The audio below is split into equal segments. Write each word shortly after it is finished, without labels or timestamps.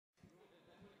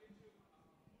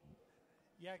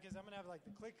Yeah, because I'm going to have like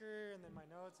the clicker and then my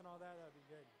notes and all that. That'd be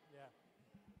good. Yeah.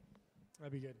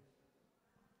 That'd be good.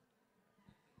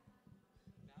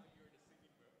 Now you're in a singing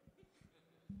mode.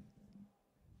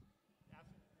 Yeah,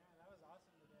 that was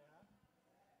awesome today, huh?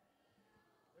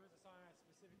 There was a song I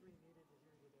specifically needed to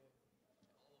hear today.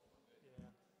 All of them, good. Yeah.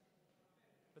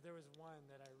 But there was one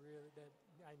that I needed,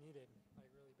 like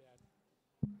really bad.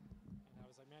 And I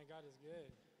was like, man, God is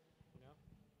good, you know? He knows.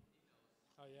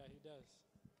 Oh yeah, he does.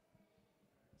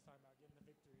 He's talking about getting the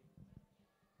victory. Just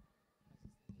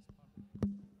pop it. Okay.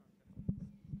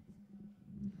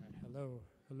 All right, hello.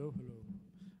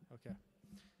 Okay.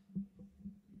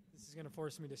 This is gonna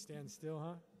force me to stand still,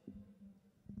 huh?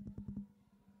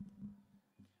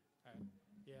 All right.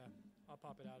 Yeah, I'll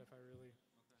pop it out if I really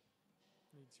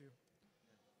need to.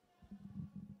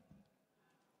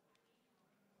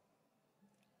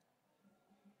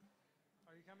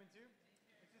 Are you coming too?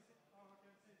 It's just, okay,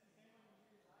 it's the same one you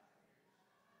used last time.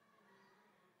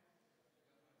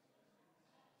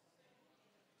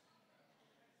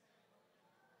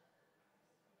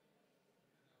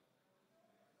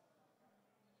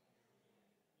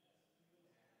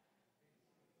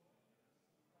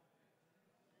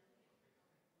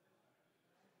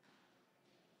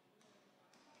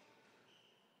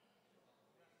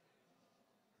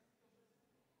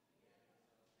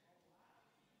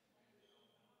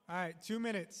 All right, 2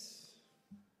 minutes.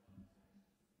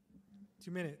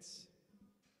 2 minutes.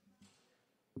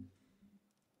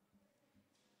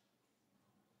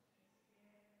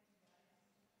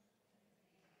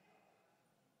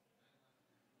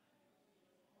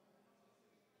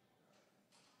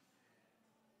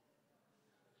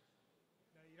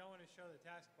 No, you don't want to show the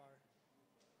taskbar.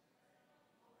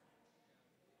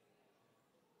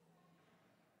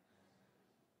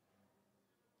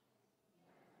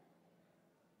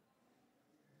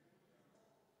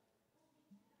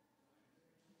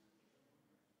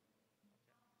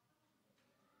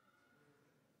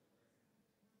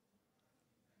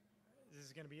 Is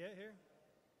this going to be it here?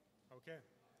 Okay.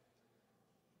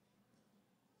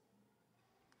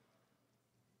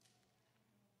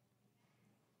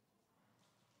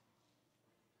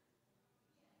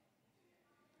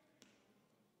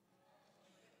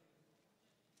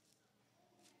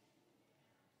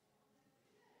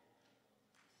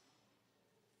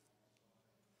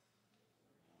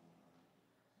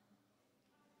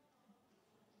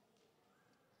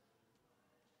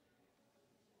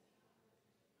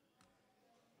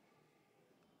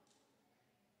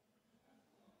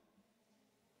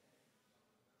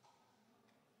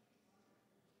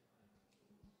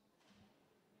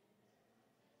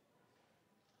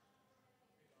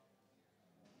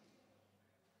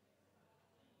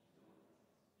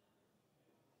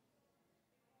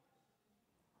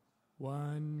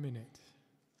 One minute.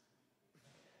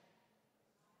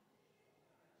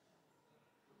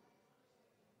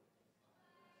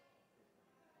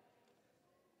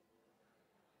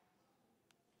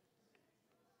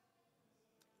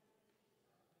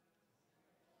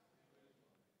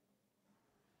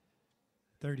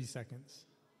 Thirty seconds.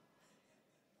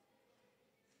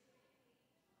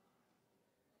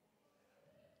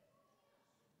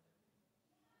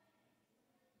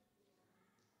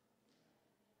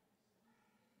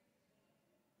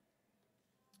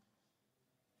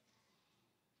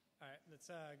 All right, let's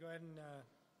go ahead and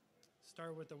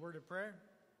start with the word of prayer.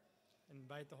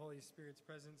 Invite the Holy Spirit's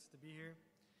presence to be here.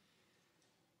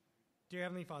 Dear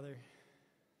Heavenly Father,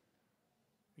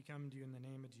 we come to you in the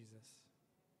name of Jesus.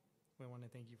 We want to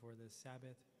thank you for this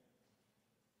Sabbath.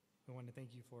 We want to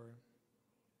thank you for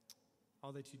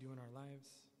all that you do in our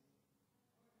lives.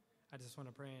 I just want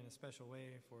to pray in a special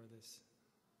way for this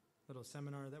little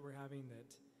seminar that we're having,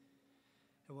 that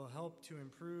it will help to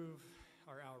improve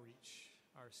our outreach,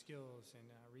 our skills, and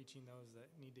reaching those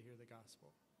that need to hear the gospel.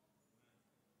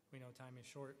 We know time is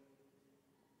short,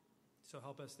 so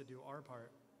help us to do our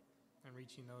part in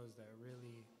reaching those that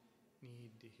really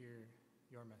need to hear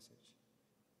your message.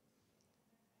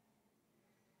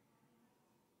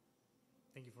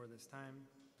 Thank you for this time.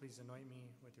 Please anoint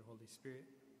me with your Holy Spirit.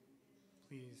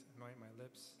 Please anoint my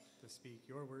lips to speak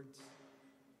your words,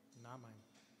 not mine.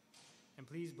 And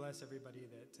please bless everybody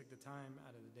that took the time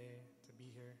out of the day to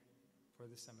be here for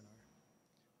this seminar.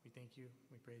 We thank you.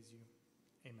 We praise you.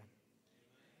 Amen.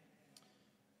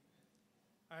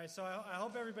 All right, so I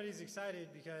hope everybody's excited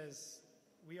because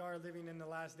we are living in the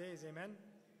last days. Amen?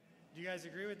 Do you guys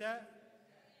agree with that?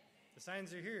 The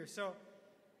signs are here. So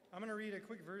I'm going to read a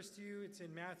quick verse to you. It's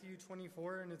in Matthew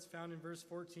 24, and it's found in verse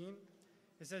 14.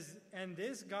 It says, "And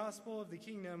this gospel of the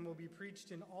kingdom will be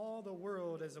preached in all the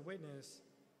world as a witness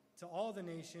to all the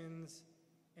nations,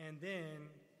 and then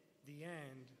the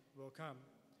end will come.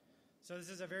 So this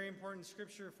is a very important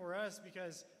scripture for us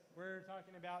because we're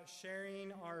talking about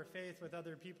sharing our faith with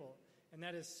other people, and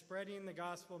that is spreading the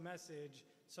gospel message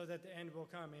so that the end will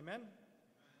come. Amen?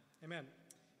 Amen.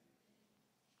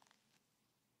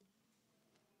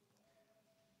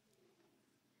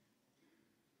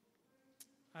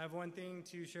 I have one thing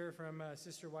to share from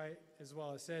Sister White as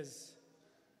well. It says,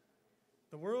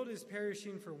 "The world is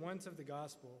perishing for want of the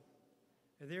gospel.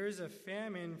 There is a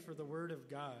famine for the word of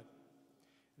God.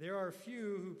 There are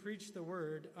few who preach the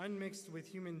word unmixed with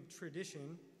human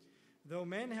tradition. Though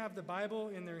men have the Bible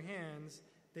in their hands,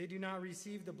 they do not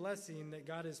receive the blessing that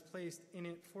God has placed in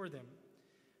it for them.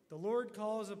 The Lord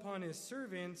calls upon his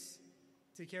servants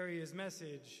to carry his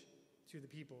message to the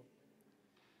people.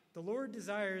 The Lord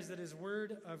desires that his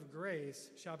word of grace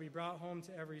shall be brought home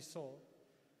to every soul.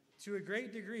 To a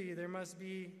great degree, there must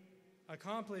be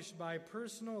accomplished by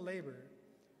personal labor.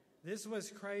 This was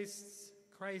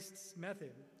Christ's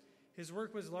method. His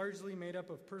work was largely made up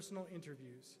of personal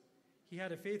interviews. He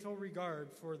had a faithful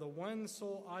regard for the one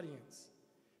soul audience.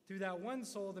 Through that one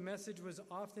soul, the message was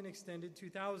often extended to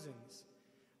thousands.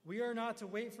 We are not to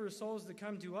wait for souls to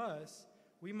come to us.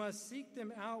 We must seek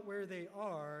them out where they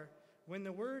are. When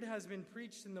the word has been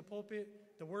preached in the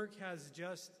pulpit, the work has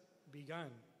just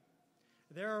begun.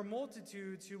 There are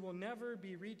multitudes who will never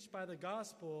be reached by the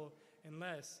gospel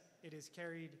unless it is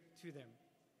carried to them."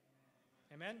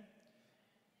 Amen?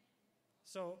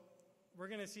 So, we're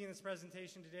going to see in this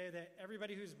presentation today that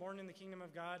everybody who's born in the kingdom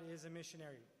of God is a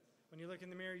missionary. When you look in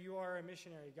the mirror, you are a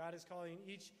missionary. God is calling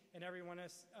each and every one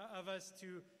of us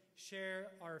to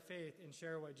share our faith and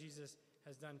share what Jesus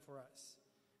has done for us.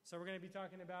 So we're going to be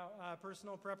talking about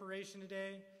personal preparation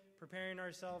today, preparing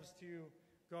ourselves to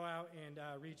go out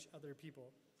and reach other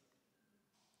people.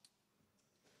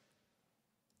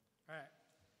 All right.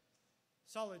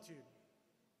 Solitude.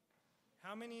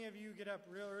 How many of you get up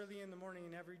real early in the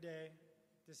morning every day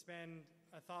to spend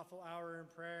a thoughtful hour in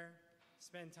prayer,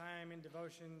 spend time in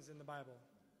devotions in the Bible?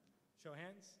 Show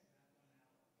hands.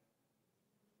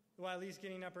 Well, at least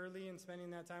getting up early and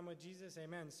spending that time with Jesus.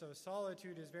 Amen. So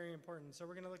solitude is very important. So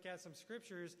we're going to look at some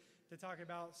scriptures to talk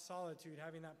about solitude,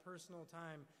 having that personal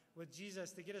time with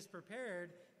Jesus to get us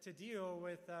prepared to deal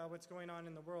with what's going on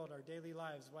in the world, our daily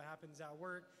lives, what happens at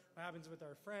work, what happens with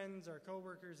our friends, our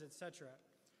coworkers, etc.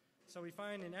 So we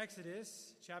find in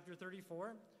Exodus chapter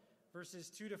 34, verses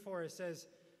 2-4, it says,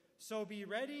 "So be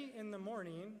ready in the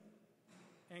morning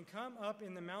and come up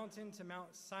in the mountain to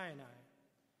Mount Sinai,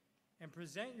 and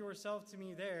present yourself to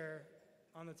me there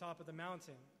on the top of the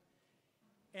mountain.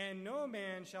 And no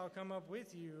man shall come up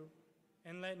with you,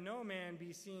 and let no man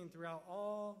be seen throughout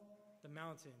all the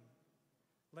mountain.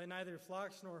 Let neither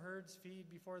flocks nor herds feed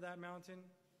before that mountain."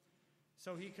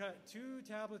 So he cut 2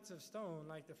 tablets of stone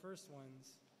like the first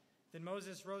ones. Then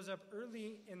Moses rose up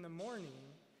early in the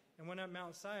morning and went up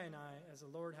Mount Sinai as the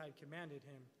Lord had commanded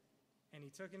him. And he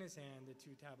took in his hand the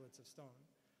 2 tablets of stone.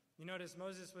 You notice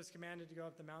Moses was commanded to go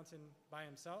up the mountain by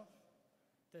himself,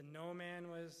 that no man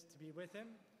was to be with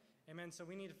him. Amen. So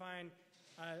we need to find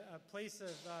a place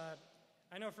of,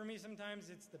 I know for me sometimes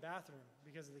it's the bathroom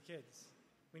because of the kids.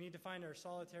 We need to find our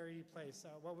solitary place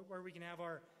where we can have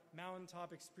our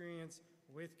mountaintop experience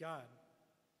with God.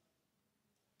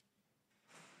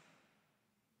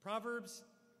 Proverbs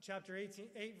chapter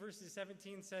 8 verses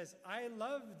 17 says, "I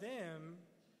love them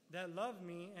that love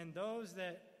me, and those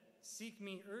that seek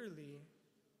me early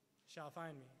shall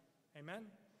find me."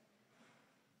 Amen?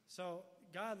 So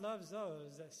God loves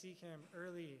those that seek him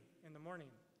early in the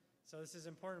morning. So this is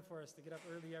important for us to get up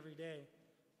early every day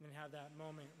and have that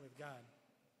moment with God.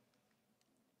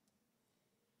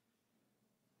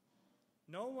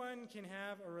 No one can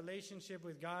have a relationship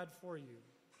with God for you.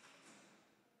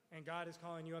 And God is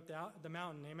calling you up the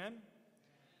mountain. Amen?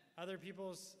 Other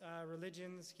people's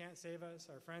religions can't save us.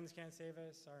 Our friends can't save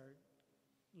us.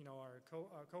 Our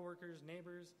co-workers,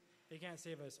 neighbors, they can't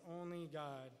save us. Only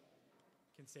God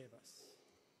can save us.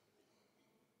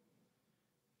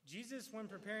 Jesus, when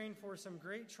preparing for some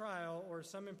great trial or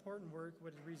some important work,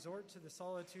 would resort to the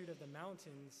solitude of the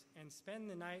mountains and spend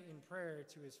the night in prayer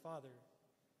to his Father.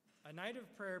 A night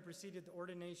of prayer preceded the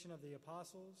ordination of the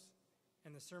apostles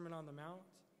and the Sermon on the Mount,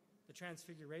 the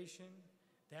Transfiguration,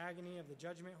 the agony of the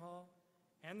judgment hall,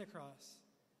 and the cross,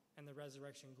 and the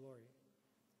resurrection glory.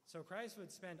 So Christ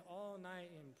would spend all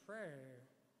night in prayer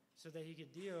so that he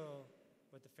could deal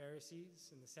with the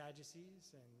Pharisees and the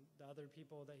Sadducees and the other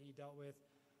people that he dealt with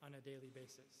on a daily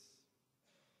basis.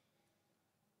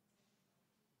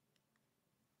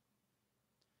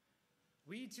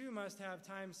 We too must have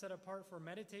time set apart for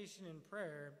meditation and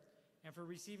prayer and for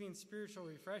receiving spiritual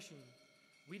refreshing.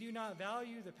 we do not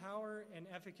value the power and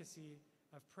efficacy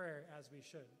of prayer as we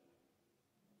should.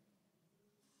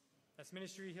 That's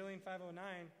Ministry Healing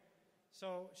 509.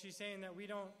 So she's saying that we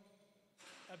don't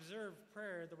observe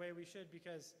prayer the way we should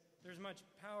because there's much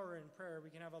power in prayer. We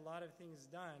can have a lot of things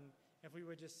done if we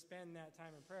would just spend that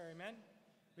time in prayer. Amen?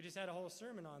 We just had a whole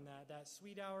sermon on that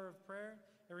sweet hour of prayer.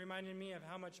 It reminded me of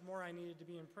how much more I needed to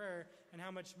be in prayer and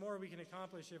how much more we can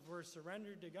accomplish if we're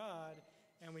surrendered to God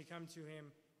and we come to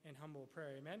him in humble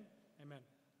prayer. Amen? Amen.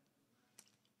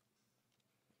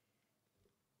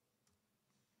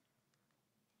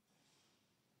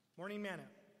 Morning manna.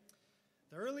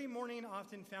 The early morning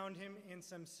often found him in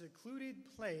some secluded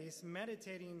place,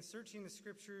 meditating, searching the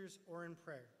scriptures, or in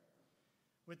prayer.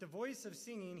 With the voice of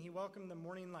singing, he welcomed the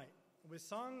morning light. With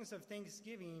songs of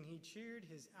thanksgiving, he cheered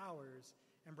his hours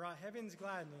and brought heaven's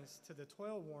gladness to the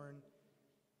toil-worn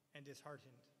and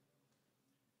disheartened.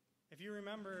 If you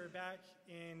remember back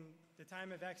in the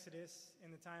time of Exodus,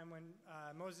 in the time when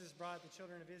Moses brought the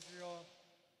children of Israel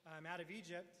out of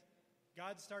Egypt,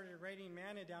 God started raining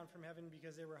manna down from heaven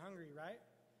because they were hungry, right?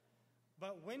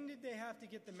 But when did they have to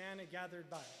get the manna gathered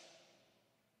by?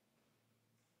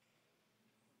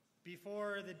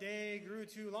 Before the day grew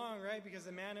too long, right? Because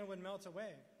the manna would melt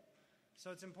away.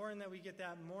 So it's important that we get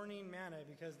that morning manna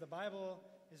because the Bible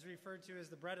is referred to as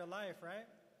the bread of life, right?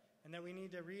 And that we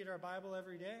need to read our Bible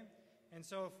every day. And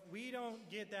so if we don't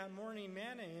get that morning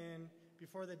manna in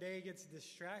before the day gets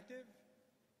distracting,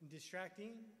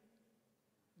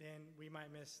 then we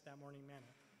might miss that morning manna.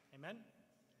 Amen?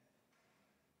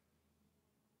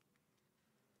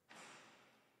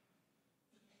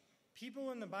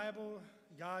 People in the Bible,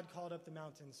 God called up the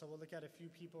mountain. So we'll look at a few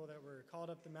people that were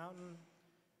called up the mountain.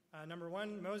 Number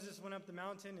one, Moses went up the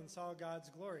mountain and saw God's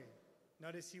glory.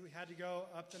 Notice he had to go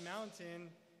up the mountain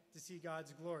to see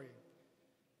God's glory.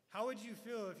 How would you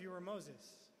feel if you were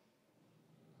Moses?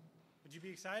 Would you be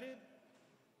excited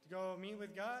to go meet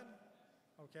with God?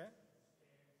 Okay.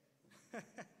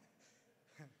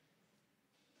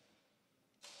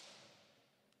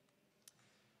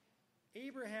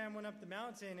 Abraham went up the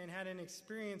mountain and had an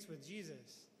experience with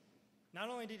Jesus. Not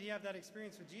only did he have that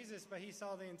experience with Jesus, but he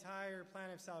saw the entire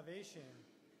plan of salvation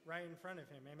right in front of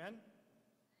him. Amen?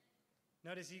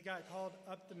 Notice he got called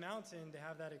up the mountain to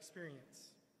have that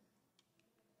experience.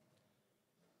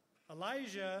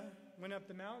 Elijah went up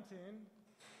the mountain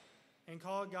and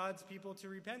called God's people to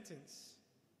repentance.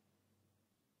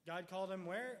 God called him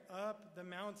where? Up the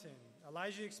mountain.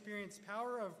 Elijah experienced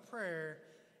power of prayer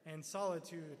and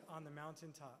solitude on the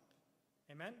mountaintop.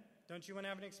 Amen? Don't you want to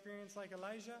have an experience like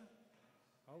Elijah?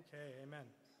 Okay, amen.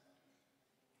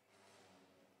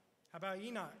 How about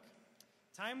Enoch?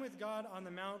 Time with God on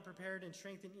the mount prepared and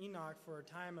strengthened Enoch for a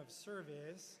time of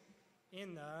service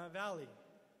in the valley.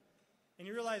 And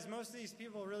you realize most of these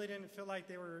people really didn't feel like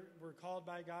they were called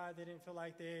by God. They didn't feel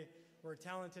like they were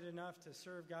talented enough to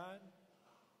serve God.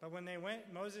 But when they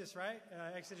went, Moses, right?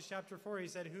 Exodus chapter 4, he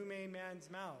said, "Who made man's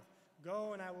mouth?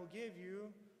 Go and I will give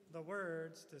you the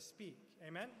words to speak."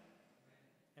 Amen?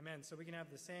 Amen. So we can have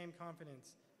the same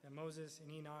confidence that Moses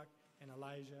and Enoch and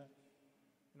Elijah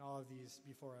and all of these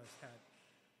before us had.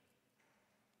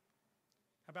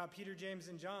 How about Peter, James,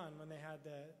 and John when they had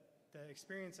the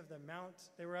experience of the mount?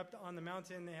 They were up on the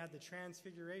mountain. They had the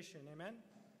transfiguration. Amen?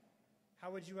 How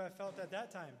would you have felt at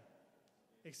that time?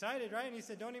 Excited, right? And he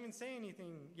said, don't even say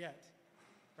anything yet.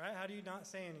 Right? How do you not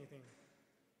say anything?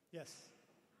 Yes.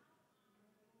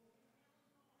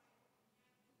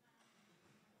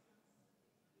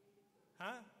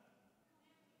 Huh?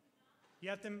 You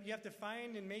have to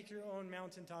find and make your own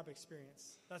mountaintop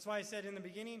experience. That's why I said in the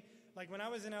beginning, like when I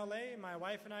was in LA, my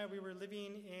wife and I, we were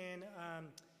living in,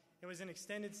 it was an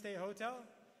extended stay hotel,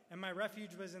 and my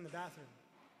refuge was in the bathroom.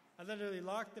 I literally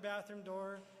locked the bathroom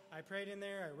door. I prayed in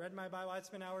there. I read my Bible. I'd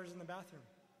spend hours in the bathroom.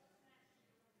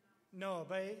 No,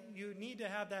 but you need to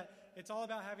have that. It's all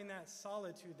about having that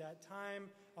solitude, that time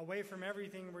away from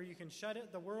everything where you can shut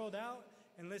the world out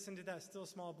and listen to that still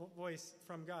small voice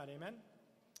from God. Amen?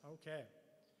 Okay.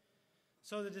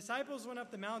 So the disciples went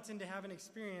up the mountain to have an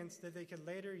experience that they could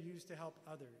later use to help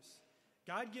others.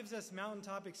 God gives us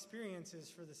mountaintop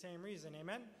experiences for the same reason.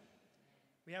 Amen?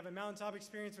 We have a mountaintop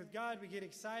experience with God. We get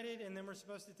excited, and then we're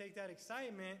supposed to take that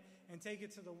excitement and take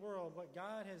it to the world, what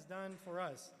God has done for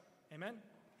us. Amen?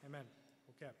 Amen.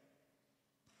 Okay.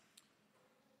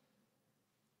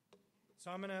 So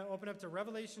I'm going to open up to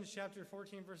Revelation chapter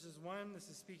 14, verses 1. This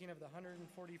is speaking of the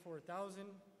 144,000.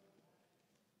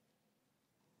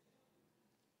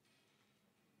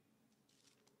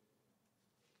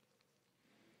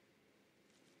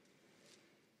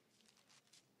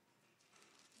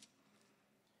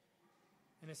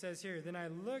 And And it says here, "Then I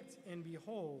looked, and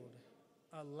behold,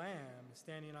 a lamb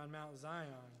standing on Mount Zion,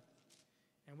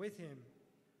 and with him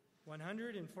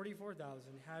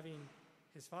 144,000, having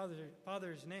his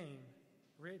father's name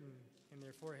written in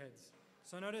their foreheads."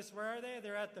 So notice, where are they?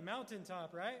 They're at the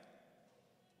mountaintop, right?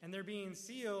 And they're being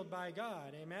sealed by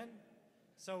God, amen?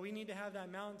 So we need to have that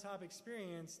mountaintop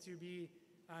experience to be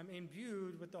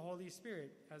imbued with the Holy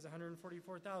Spirit, as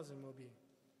 144,000 will be.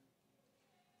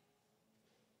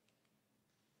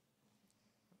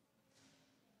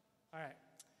 All right.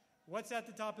 What's at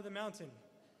the top of the mountain?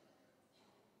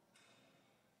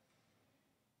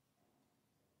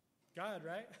 God,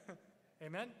 right?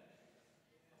 Amen?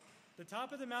 The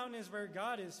top of the mountain is where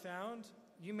God is found.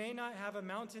 You may not have a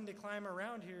mountain to climb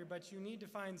around here, but you need to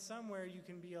find somewhere you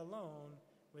can be alone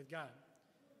with God.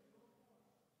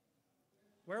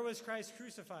 Where was Christ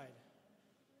crucified?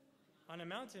 On a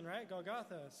mountain, right?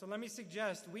 Golgotha. So let me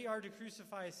suggest we are to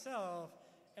crucify self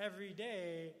every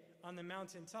day on the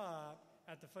mountaintop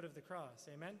at the foot of the cross.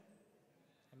 Amen?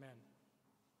 Amen.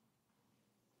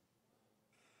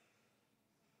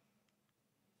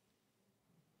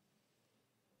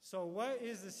 So what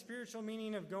is the spiritual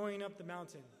meaning of going up the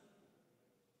mountain?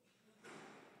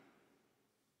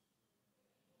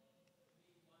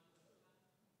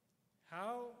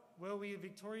 How will we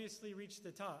victoriously reach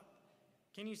the top?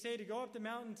 Can you say to go up the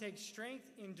mountain takes strength,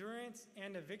 endurance,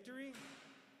 and a victory?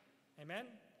 Amen?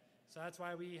 So that's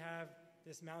why we have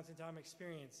this mountaintop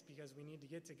experience, because we need to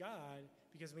get to God,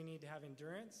 because we need to have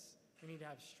endurance, we need to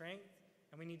have strength,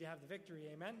 and we need to have the victory.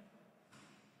 Amen?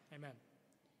 Amen.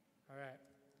 All right.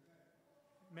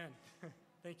 Amen.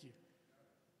 Thank you.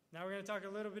 Now we're going to talk a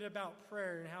little bit about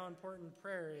prayer and how important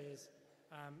prayer is,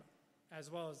 as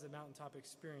well as the mountaintop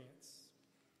experience.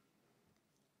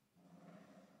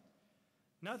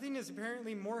 Nothing is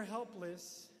apparently more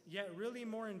helpless, yet really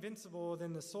more invincible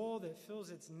than the soul that feels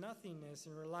its nothingness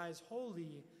and relies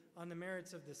wholly on the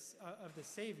merits of the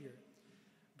Savior.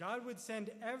 God would send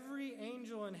every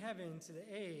angel in heaven to the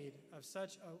aid of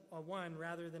such a one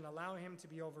rather than allow him to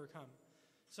be overcome.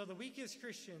 So the weakest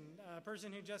Christian, a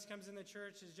person who just comes in the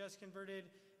church, is just converted,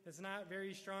 that's not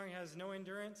very strong, has no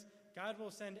endurance, God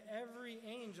will send every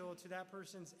angel to that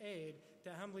person's aid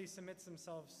that humbly submits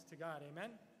themselves to God.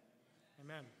 Amen?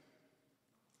 Amen.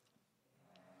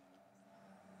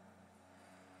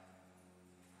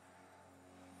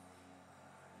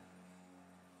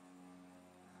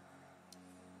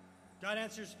 God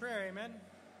answers prayer. Amen?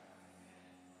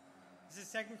 This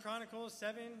is 2 Chronicles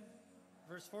 7,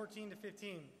 verse 14 to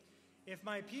 15. "If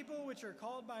my people which are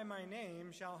called by my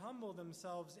name shall humble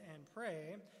themselves and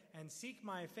pray and seek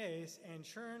my face and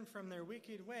turn from their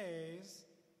wicked ways,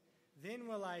 then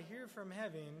will I hear from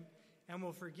heaven and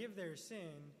will forgive their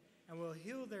sin and will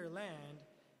heal their land.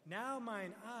 Now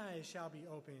mine eyes shall be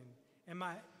opened and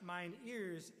mine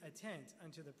ears attent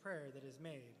unto the prayer that is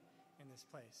made in this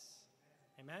place."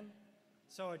 Amen?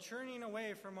 So a turning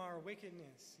away from our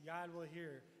wickedness, God will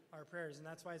hear our prayers, and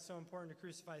that's why it's so important to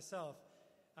crucify self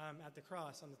at the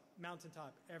cross on the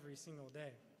mountaintop every single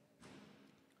day.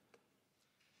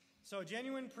 So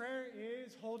genuine prayer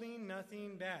is holding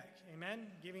nothing back. Amen?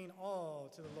 Giving all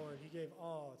to the Lord. He gave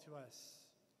all to us.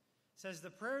 It says,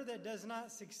 "The prayer that does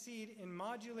not succeed in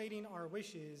modulating our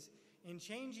wishes, in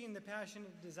changing the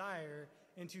passionate desire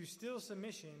into still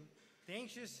submission, the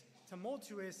anxious,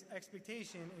 tumultuous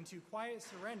expectation into quiet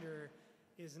surrender,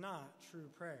 is not true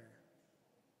prayer."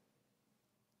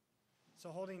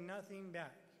 So holding nothing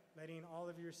back, letting all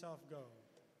of yourself go.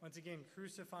 Once again,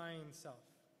 crucifying self.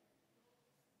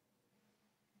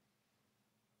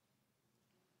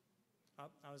 Oh,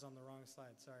 I was on the wrong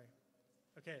slide, sorry.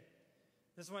 Okay,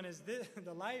 this one is,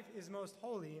 "The life is most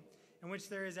holy, in which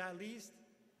there is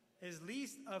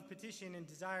least of petition and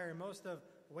desire, and most of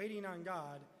waiting on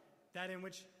God, that in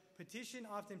which petition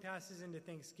often passes into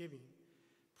thanksgiving.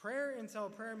 Prayer until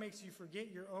prayer makes you forget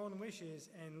your own wishes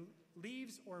and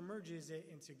leaves or merges it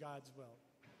into God's will."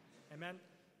 Amen?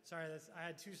 Sorry, I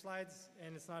had two slides,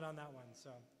 and it's not on that one,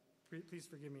 so please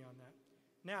forgive me on that.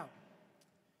 Now,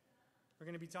 we're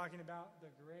going to be talking about the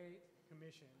Great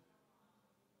Commission.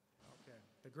 Okay,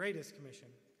 the greatest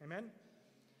commission. Amen?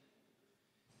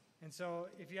 And so,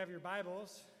 if you have your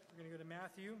Bibles, we're going to go to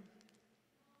Matthew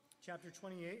chapter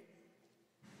 28.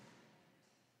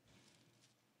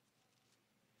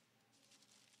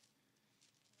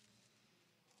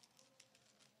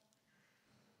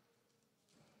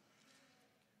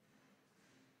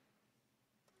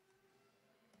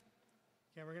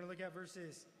 Okay, we're going to look at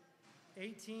verses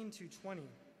 18 to 20. It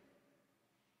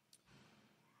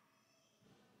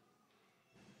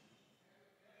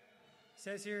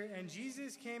says here, and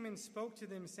Jesus came and spoke to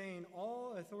them, saying,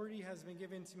 all authority has been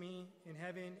given to me in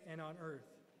heaven and on earth.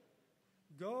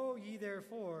 Go ye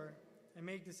therefore and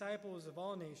make disciples of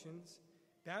all nations,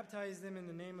 baptize them in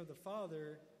the name of the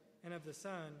Father and of the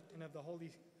Son and of the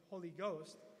Holy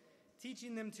Ghost,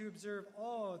 teaching them to observe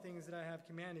all things that I have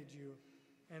commanded you.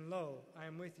 And lo, I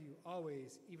am with you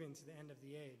always, even to the end of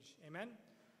the age. Amen?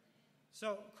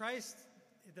 So Christ,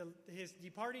 his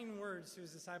departing words to his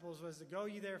disciples was to go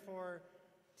ye therefore,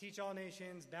 teach all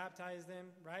nations, baptize them,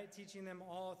 right? Teaching them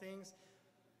all things.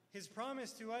 His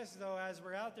promise to us, though, as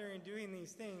we're out there and doing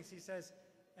these things, he says,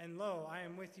 and lo, I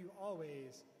am with you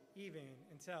always, even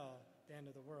until the end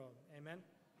of the world. Amen?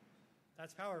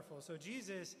 That's powerful. So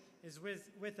Jesus is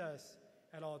with us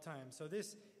at all times. So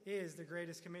this is the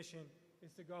greatest commission,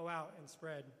 is to go out and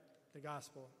spread the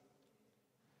gospel.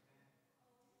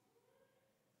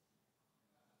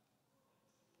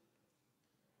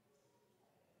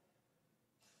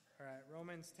 All right,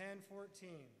 Romans 10:14.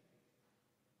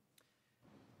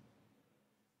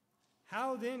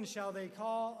 How then shall they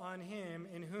call on him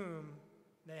in whom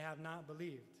they have not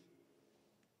believed?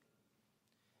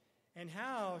 And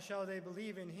how shall they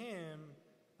believe in him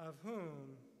of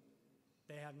whom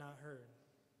they have not heard?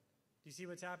 Do you see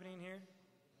what's happening here?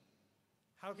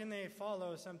 How can they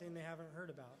follow something they haven't heard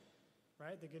about?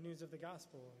 Right? The good news of the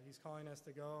gospel. He's calling us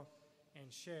to go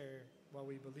and share what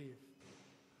we believe.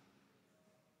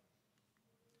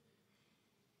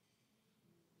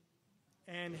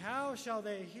 And how shall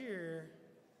they hear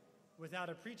without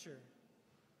a preacher?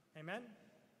 Amen?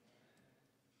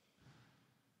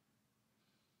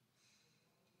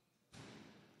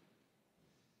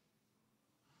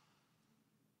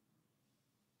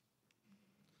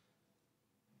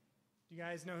 Do you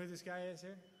guys know who this guy is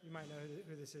here? You might know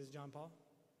who this is, John Paul.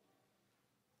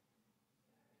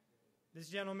 This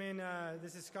gentleman,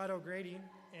 this is Scott O'Grady,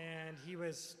 and he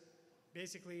was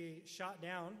basically shot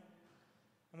down.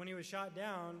 And when he was shot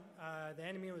down, the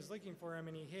enemy was looking for him,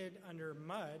 and he hid under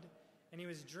mud, and he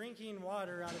was drinking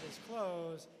water out of his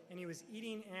clothes, and he was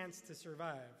eating ants to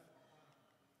survive.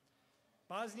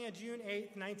 Bosnia, June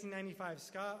 8th, 1995,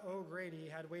 Scott O'Grady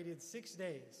had waited 6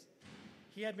 days.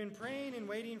 He had been praying and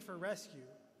waiting for rescue.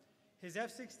 His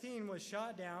F-16 was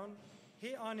shot down,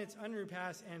 hit on its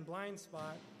underpass and blind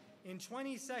spot. In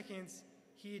 20 seconds,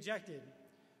 he ejected.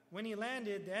 When he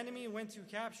landed, the enemy went to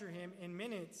capture him. In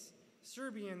minutes,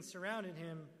 Serbians surrounded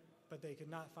him, but they could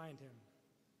not find him.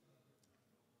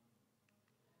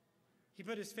 He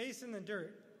put his face in the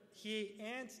dirt. He ate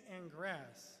ants and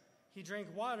grass. He drank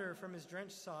water from his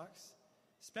drenched socks.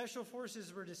 Special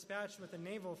forces were dispatched with a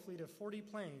naval fleet of 40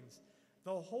 planes.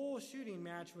 The whole shooting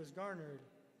match was garnered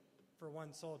for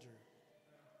one soldier.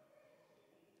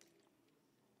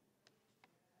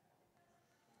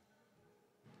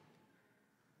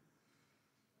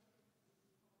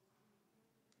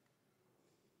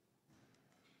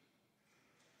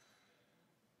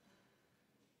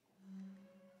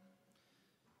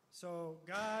 So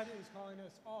God is calling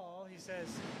us all. He says,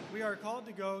 we are called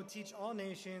to go teach all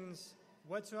nations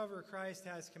whatsoever Christ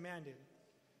has commanded.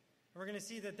 And we're going to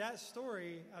see that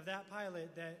story of that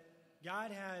pilot, that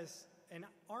God has an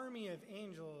army of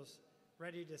angels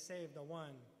ready to save the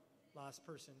one lost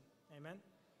person. Amen?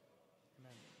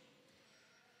 Amen.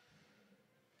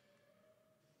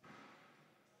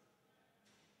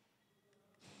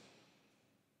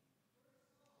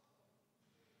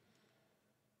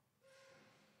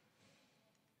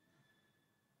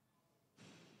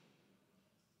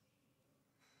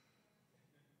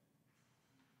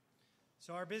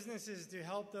 So our business is to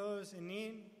help those in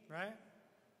need, right?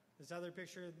 This other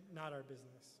picture, not our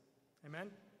business. Amen?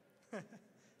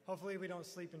 Hopefully we don't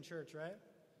sleep in church, right?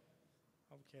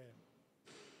 Okay.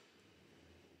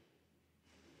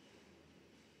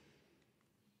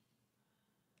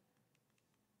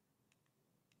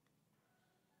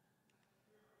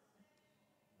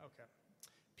 Okay.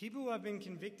 People who have been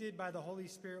convicted by the Holy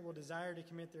Spirit will desire to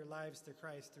commit their lives to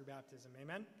Christ through baptism.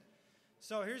 Amen?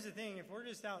 So here's the thing. If we're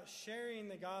just out sharing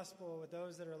the gospel with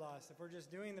those that are lost, if we're just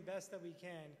doing the best that we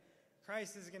can,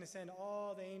 Christ is going to send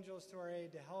all the angels to our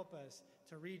aid to help us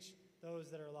to reach those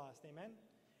that are lost. Amen?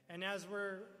 And as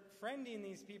we're friending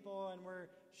these people and we're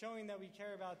showing that we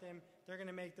care about them, they're going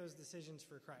to make those decisions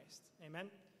for Christ. Amen?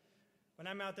 When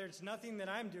I'm out there, it's nothing that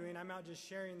I'm doing. I'm out just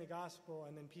sharing the gospel,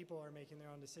 and then people are making their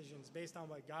own decisions based on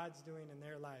what God's doing in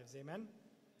their lives. Amen?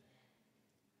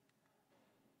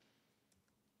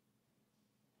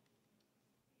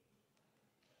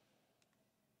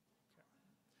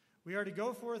 We are to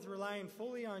go forth relying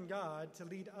fully on God to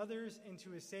lead others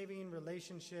into a saving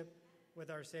relationship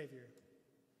with our Savior.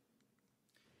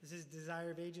 This is Desire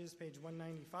of Ages, page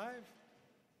 195.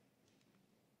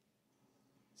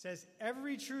 says,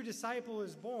 every true disciple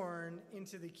is born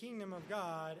into the kingdom of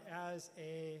God as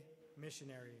a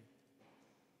missionary.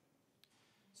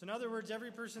 So in other words,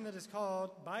 every person that is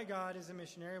called by God is a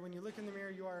missionary. When you look in the mirror,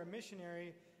 you are a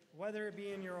missionary, whether it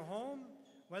be in your home,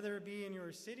 whether it be in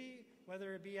your city,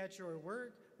 whether it be at your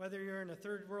work, whether you're in a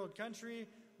third world country,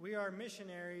 we are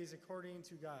missionaries according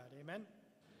to God. Amen?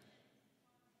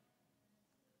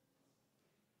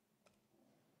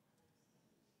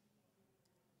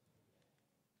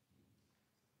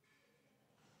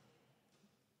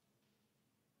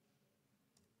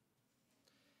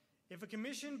 If a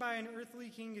commission by an earthly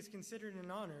king is considered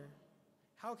an honor,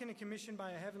 how can a commission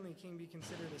by a heavenly king be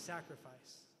considered a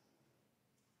sacrifice?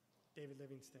 David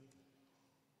Livingston.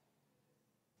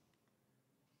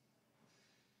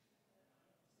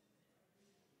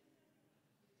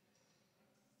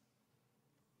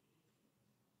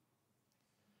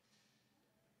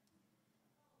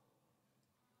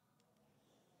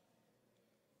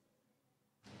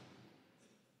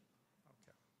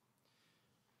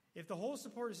 If the whole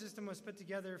support system was put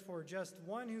together for just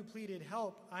one who pleaded,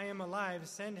 "Help, I am alive,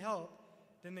 send help,"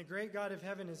 then the great God of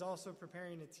heaven is also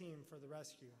preparing a team for the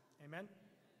rescue. Amen?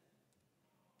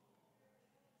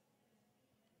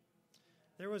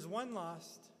 There was one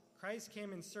lost. Christ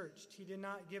came and searched. He did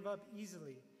not give up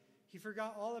easily. He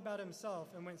forgot all about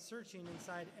himself and went searching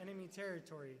inside enemy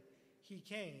territory. He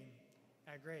came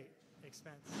at great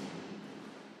expense.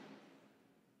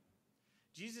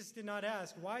 Jesus did not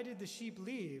ask, "Why did the sheep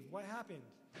leave? What happened?"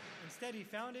 Instead, he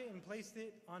found it and placed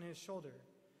it on his shoulder.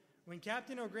 When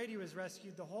Captain O'Grady was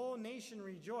rescued, the whole nation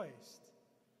rejoiced.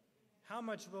 How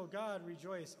much will God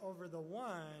rejoice over the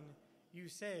one you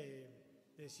save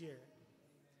this year?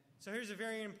 So here's a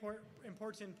very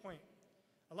important point.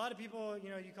 A lot of people,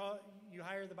 you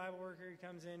hire the Bible worker, he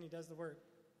comes in, he does the work,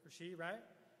 or she, right?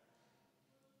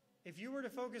 If you were to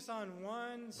focus on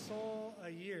one soul a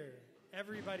year,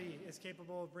 everybody is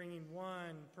capable of bringing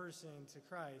one person to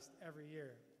Christ every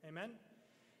year. Amen?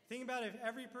 Think about if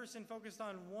every person focused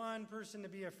on one person to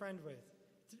be a friend with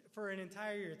for an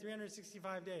entire year,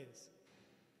 365 days.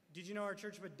 Did you know our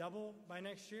church would double by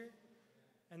next year?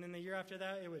 And then the year after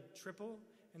that, it would triple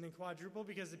and then quadruple,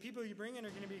 because the people you bring in are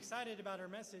going to be excited about our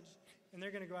message, and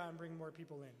they're going to go out and bring more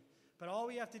people in. But all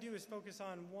we have to do is focus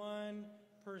on one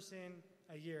person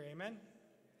a year. Amen?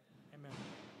 Amen.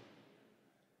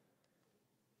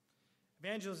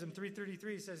 Evangelism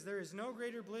 3:33 says, "There is no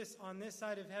greater bliss on this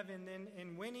side of heaven than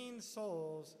in winning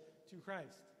souls to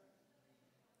Christ."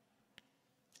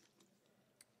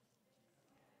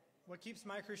 What keeps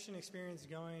my Christian experience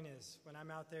going is when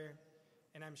I'm out there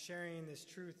and I'm sharing this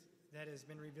truth that has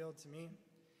been revealed to me,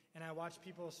 and I watch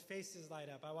people's faces light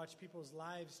up. I watch people's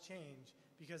lives change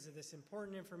because of this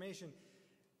important information.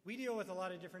 We deal with a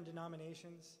lot of different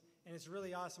denominations, and it's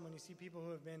really awesome when you see people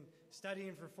who have been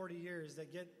studying for 40 years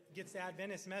that gets the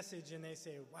Adventist message and they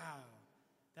say, "Wow,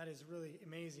 that is really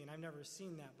amazing. I've never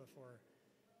seen that before."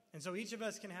 And so each of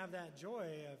us can have that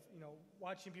joy of,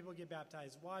 watching people get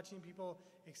baptized, watching people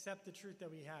accept the truth that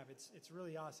we have. It's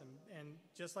really awesome. And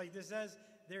just like this says,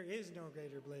 there is no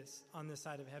greater bliss on this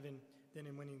side of heaven than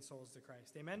in winning souls to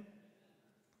Christ. Amen?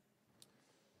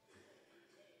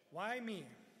 Why me?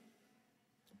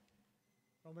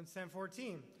 Romans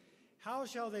 10:14. "How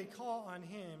shall they call on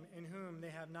him in whom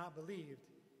they have not believed?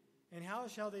 And how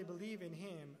shall they believe in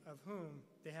him of whom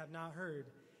they have not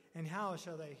heard? And how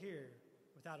shall they hear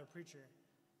without a preacher?"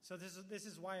 So this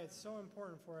is why it's so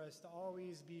important for us to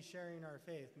always be sharing our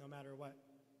faith no matter what.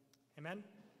 Amen?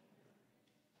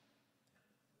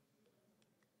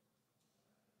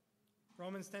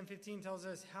 Romans 10:15 tells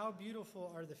us, "How beautiful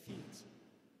are the feet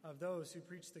of those who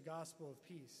preach the gospel of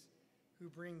peace, who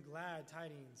bring glad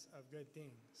tidings of good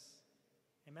things."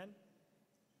 Amen?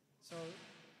 So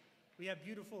we have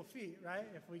beautiful feet, right?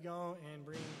 If we go and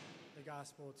bring the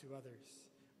gospel to others.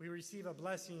 We receive a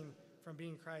blessing from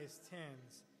being Christ's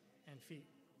hands and feet.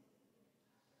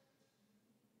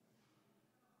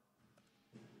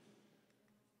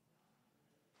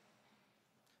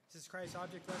 This is Christ's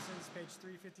Object Lessons, page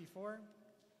 354.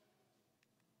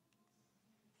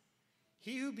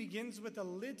 "He who begins with a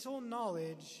little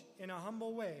knowledge in a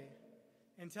humble way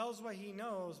and tells what he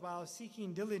knows while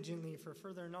seeking diligently for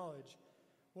further knowledge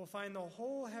will find the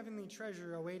whole heavenly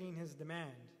treasure awaiting his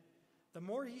demand. The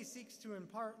more he seeks to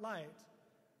impart light,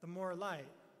 the more light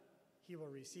he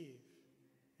will receive."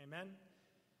 Amen?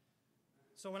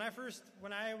 So when I first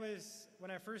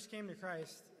came to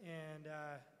Christ, and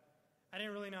I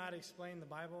didn't really know how to explain the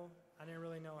Bible. I didn't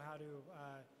really know how to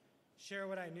share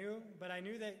what I knew, but I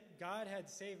knew that God had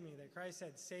saved me, that Christ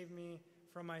had saved me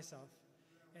from myself.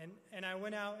 And I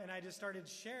went out and I just started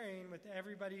sharing with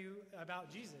everybody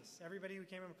about Jesus, everybody who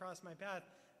came across my path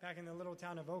back in the little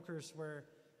town of Oakhurst where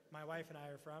my wife and I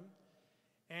are from.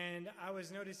 And I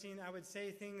was noticing I would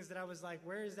say things that I was like,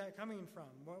 where is that coming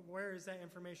from? Where is that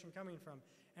information coming from?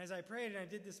 And as I prayed and I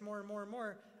did this more and more and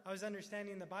more, I was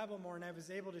understanding the Bible more and I was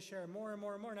able to share more and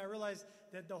more and more. And I realized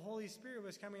that the Holy Spirit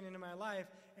was coming into my life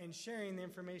and sharing the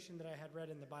information that I had read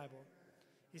in the Bible.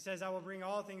 He says, I will bring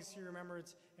all things to your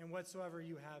remembrance and whatsoever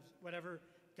you have, whatever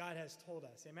God has told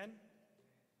us. Amen?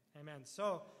 Amen.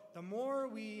 So the more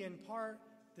we impart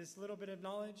this little bit of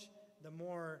knowledge, the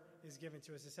more is given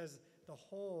to us. It says the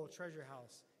whole treasure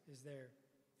house is there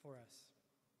for us.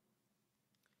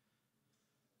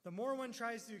 The more one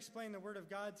tries to explain the Word of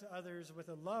God to others with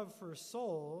a love for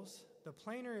souls, the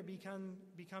plainer it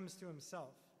becomes to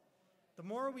himself. The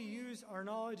more we use our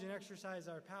knowledge and exercise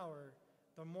our power,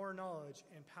 the more knowledge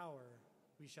and power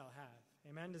we shall have.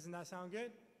 Amen? Doesn't that sound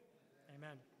good?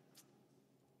 Amen.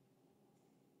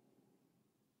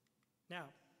 Now,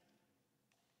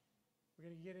 we're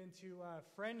going to get into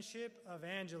friendship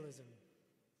evangelism.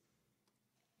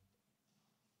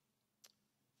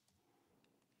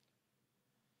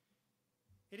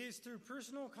 It is through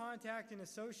personal contact and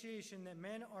association that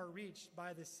men are reached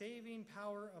by the saving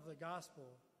power of the gospel.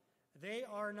 They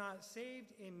are not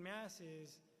saved in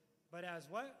masses, but as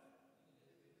what?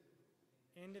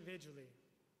 Individually.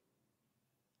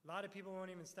 A lot of people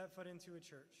won't even step foot into a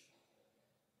church.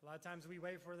 A lot of times we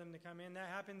wait for them to come in. That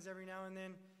happens every now and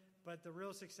then, but the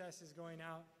real success is going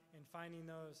out and finding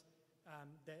those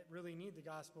that really need the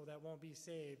gospel that won't be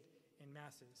saved in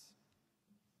masses.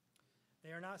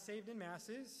 They are not saved in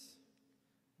masses,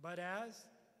 but as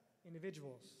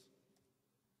individuals.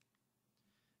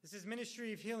 This is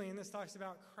Ministry of Healing. This talks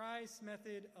about Christ's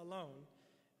method alone.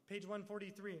 Page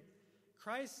 143.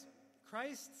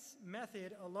 Christ's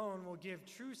method alone will give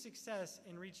true success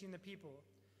in reaching the people.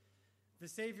 The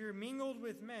Savior mingled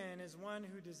with men as one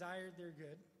who desired their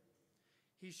good.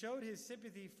 He showed his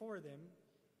sympathy for them,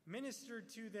 ministered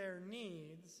to their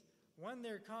needs, won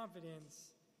their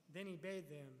confidence, then he bade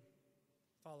them,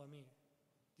 follow me.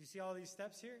 Do you see all these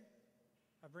steps here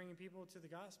of bringing people to the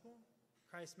gospel?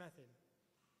 Christ's method.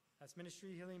 That's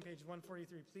Ministry Healing, page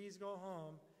 143. Please go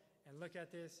home and look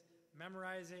at this,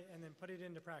 memorize it, and then put it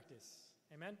into practice.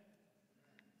 Amen?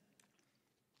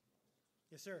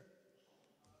 Yes, sir.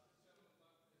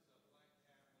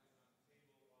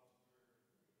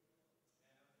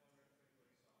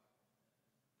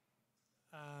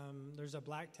 There's a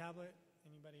black tablet.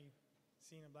 Anybody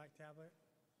seen a black tablet?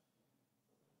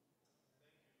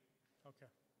 Okay.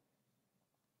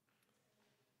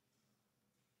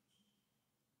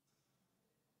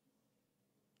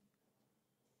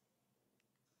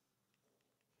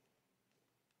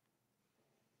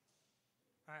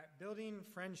 All right, building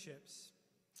friendships.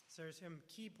 So there's some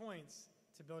key points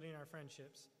to building our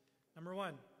friendships. Number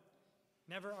one,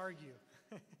 never argue.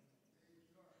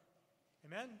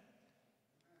 Amen?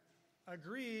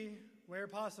 Agree where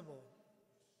possible.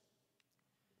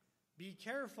 Be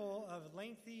careful of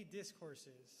lengthy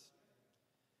discourses.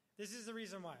 This is the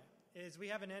reason why, is we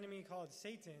have an enemy called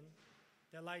Satan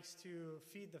that likes to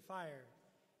feed the fire.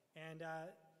 And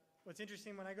what's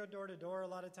interesting, when I go door to door a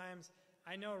lot of times,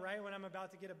 I know right when I'm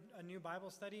about to get a new Bible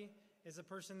study is a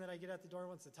person that I get at the door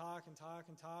wants to talk and talk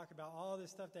and talk about all this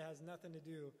stuff that has nothing to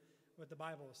do with the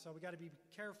Bible. So we got to be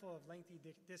careful of lengthy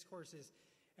discourses.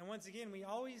 And once again, we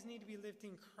always need to be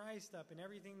lifting Christ up in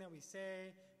everything that we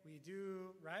say, we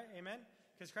do, right? Amen?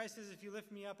 Because Christ says, if you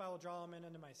lift me up, I will draw men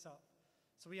unto myself.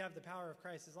 So we have the power of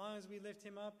Christ. As long as we lift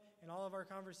him up in all of our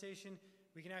conversation,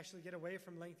 we can actually get away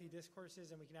from lengthy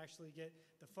discourses and we can actually get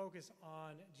the focus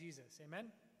on Jesus. Amen?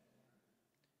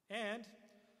 And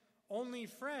only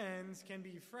friends can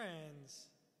be friends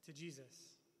to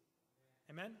Jesus.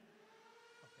 Amen?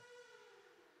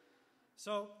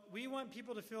 So we want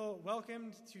people to feel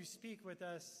welcomed to speak with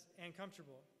us and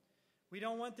comfortable. We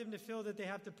don't want them to feel that they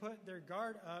have to put their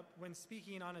guard up when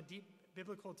speaking on a deep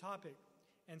biblical topic.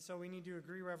 And so we need to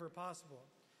agree wherever possible.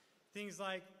 Things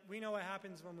like, we know what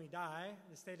happens when we die,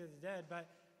 the state of the dead, but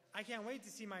I can't wait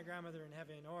to see my grandmother in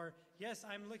heaven. Or, yes,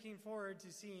 I'm looking forward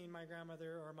to seeing my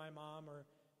grandmother or my mom or,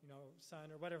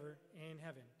 son or whatever in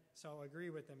heaven. So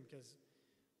agree with them because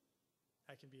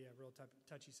that can be a real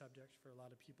touchy subject for a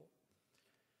lot of people.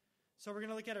 So we're going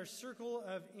to look at our circle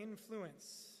of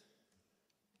influence.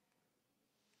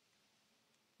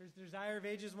 There's the Desire of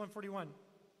Ages 141.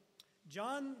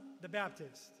 John the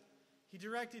Baptist, he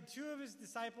directed two of his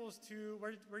disciples to,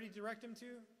 where did he direct them to?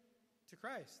 To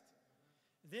Christ.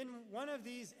 Then one of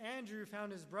these, Andrew,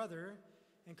 found his brother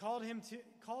and called him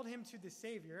to the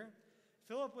Savior.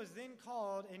 Philip was then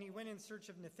called, and he went in search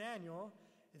of Nathanael.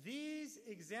 These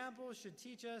examples should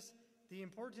teach us the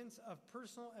importance of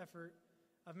personal effort,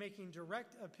 of making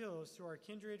direct appeals to our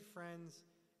kindred, friends,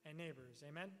 and neighbors.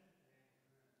 Amen?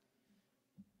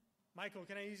 Michael,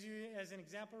 can I use you as an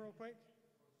example real quick?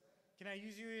 Can I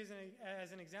use you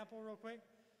as an example real quick?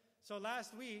 So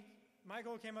last week,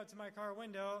 Michael came up to my car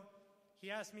window.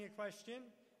 He asked me a question.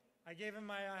 I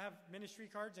have ministry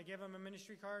cards. I gave him a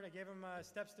ministry card. I gave him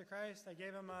Steps to Christ. I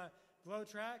gave him a glow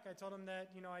track. I told him that,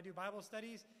 I do Bible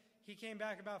studies. He came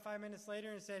back about 5 minutes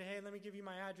later and said, hey, let me give you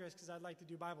my address because I'd like to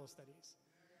do Bible studies.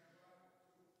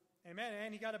 Amen.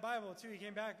 And he got a Bible too. He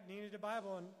came back, needed a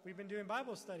Bible, and we've been doing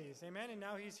Bible studies. Amen. And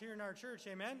now he's here in our church.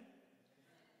 Amen.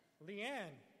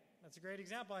 Leanne, that's a great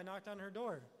example. I knocked on her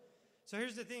door. So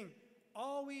here's the thing.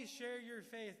 Always share your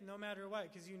faith no matter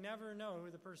what, because you never know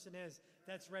who the person is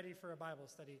that's ready for a Bible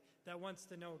study, that wants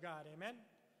to know God. Amen?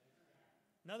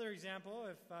 Another example,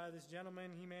 if this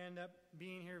gentleman, he may end up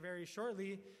being here very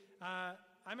shortly.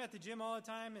 I'm at the gym all the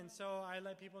time, and so I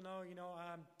let people know,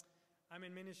 I'm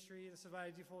in ministry. This is what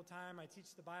I do full time. I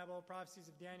teach the Bible, prophecies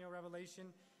of Daniel, Revelation.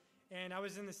 And I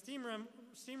was in the steam room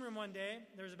one day.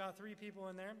 There's about 3 people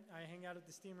in there. I hang out at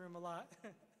the steam room a lot.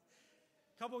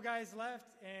 Couple guys left,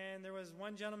 and there was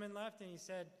one gentleman left, and he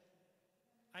said,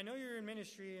 I know you're in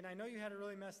ministry, and I know you had a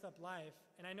really messed up life,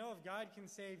 and I know if God can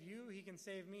save you, he can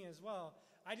save me as well.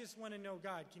 I just want to know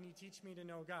God. Can you teach me to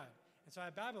know God? And so I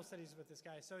have Bible studies with this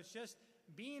guy. So it's just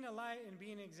being a light and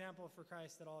being an example for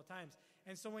Christ at all times.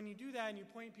 And so when you do that and you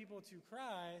point people to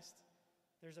Christ,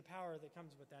 there's a power that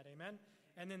comes with that, amen?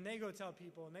 And then they go tell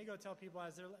people,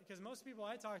 as they're, because most people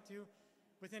I talk to,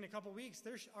 within a couple weeks,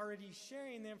 they're already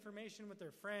sharing the information with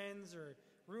their friends or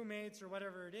roommates or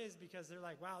whatever it is because they're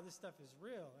like, wow, this stuff is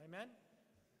real. Amen?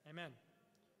 Amen.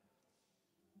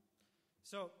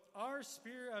 So our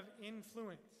sphere of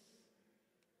influence.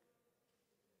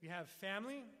 We have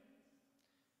family.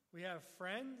 We have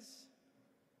friends.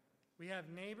 We have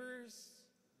neighbors.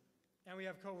 And we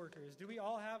have coworkers. Do we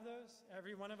all have those?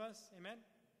 Every one of us? Amen?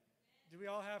 Do we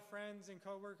all have friends and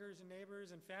coworkers and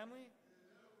neighbors and family?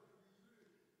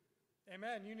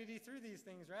 Amen. Unity through these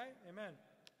things, right? Amen.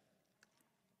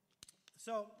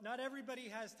 So not everybody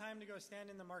has time to go stand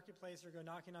in the marketplace or go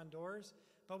knocking on doors,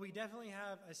 but we definitely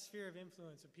have a sphere of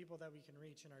influence of people that we can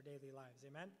reach in our daily lives.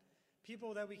 Amen.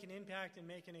 People that we can impact and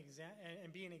make and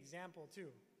be an example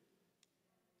to.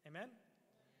 Amen.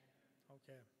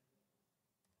 Okay.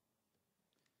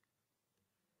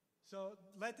 So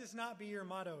let this not be your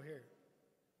motto here.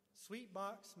 Sweet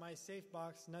box, my safe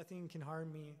box, nothing can harm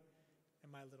me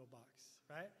in my little box,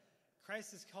 right?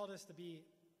 Christ has called us to be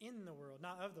in the world,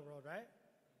 not of the world, right?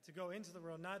 To go into the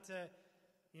world, not to,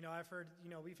 I've heard,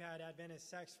 we've had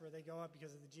Adventist sects where they go up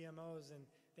because of the GMOs and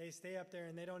they stay up there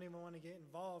and they don't even want to get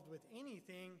involved with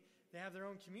anything. They have their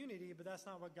own community, but that's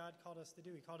not what God called us to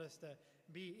do. He called us to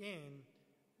be in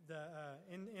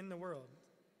the world.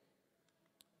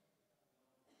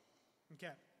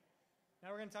 Okay. Now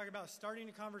we're going to talk about starting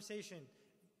a conversation.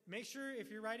 Make sure,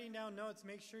 if you're writing down notes,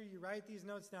 make sure you write these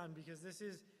notes down because this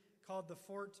is called the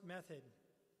FORT method.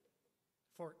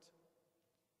 FORT.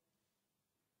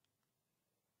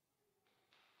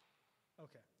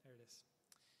 Okay, there it is.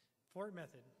 FORT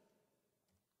method.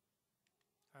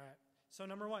 All right. So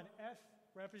number 1, F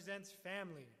represents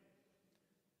family.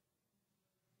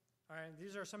 All right,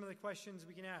 these are some of the questions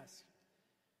we can ask.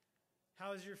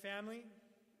 How is your family?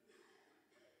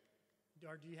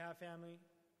 Or do you have family?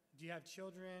 Do you have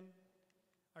children?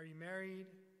 Are you married?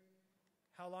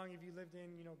 How long have you lived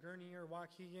in, Gurney or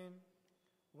Waukegan?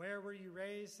 Where were you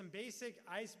raised? Some basic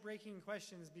ice-breaking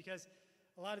questions because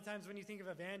a lot of times when you think of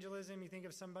evangelism, you think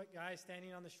of some guy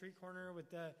standing on the street corner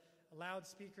with a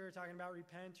loudspeaker talking about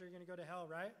repent or you're going to go to hell,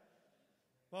 right?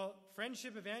 Well,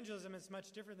 friendship evangelism is much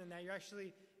different than that. You're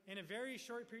actually, in a very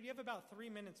short period, you have about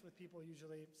 3 minutes with people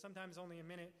usually, sometimes only a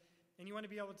minute. And you want to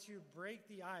be able to break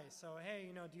the ice. So,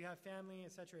 hey, do you have family,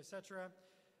 et cetera, et cetera.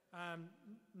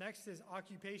 Next is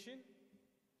occupation.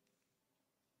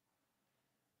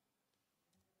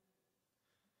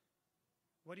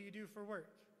 What do you do for work?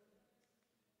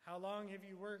 How long have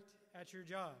you worked at your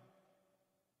job?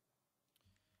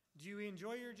 Do you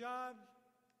enjoy your job?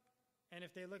 And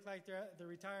if they look like they're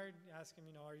retired, ask them,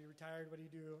 are you retired? What do you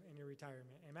do in your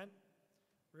retirement? Amen?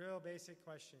 Real basic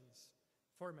questions.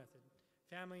 FORT method.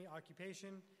 Family,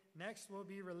 occupation. Next will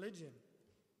be religion.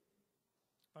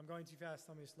 If I'm going too fast,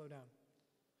 tell me to slow down.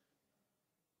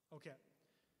 Okay.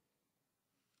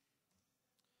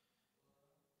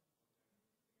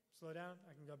 Slow down.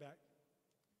 I can go back.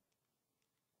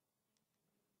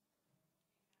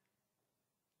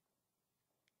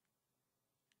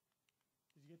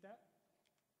 Did you get that?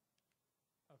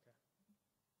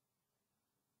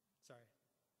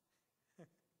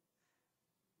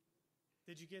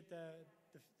 Did you get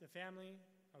the family?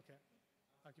 Okay.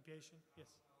 Occupation?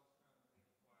 Yes.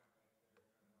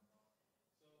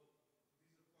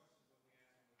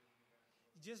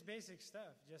 Just basic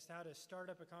stuff, just how to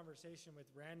start up a conversation with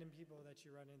random people that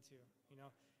you run into.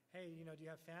 Hey, do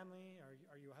you have family?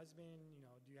 Are you a husband?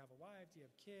 Do you have a wife? Do you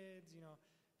have kids?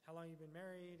 How long have you been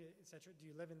married, etc. Do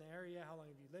you live in the area? How long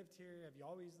have you lived here? Have you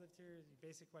always lived here?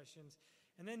 Basic questions.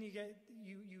 And then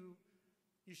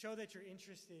you show that you're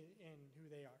interested in who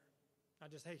they are. Not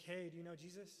just, hey, do you know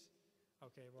Jesus?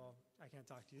 Okay, well, I can't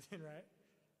talk to you then, right?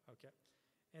 Okay.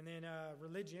 And then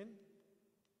religion.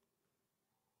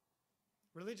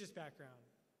 Religious background.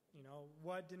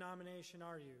 What denomination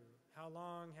are you? How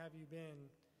long have you been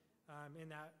in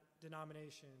that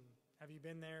denomination? Have you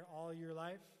been there all your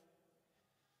life?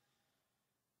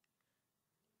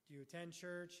 Do you attend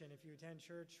church? And if you attend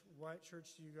church, what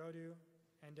church do you go to?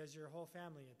 And does your whole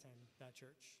family attend that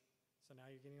church? So now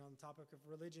you're getting on the topic of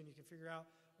religion. You can figure out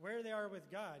where they are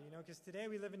with God, because today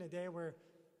we live in a day where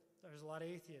there's a lot of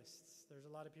atheists. There's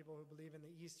a lot of people who believe in the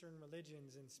Eastern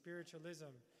religions and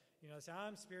spiritualism. They say,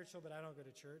 I'm spiritual, but I don't go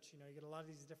to church. You get a lot of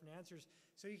these different answers.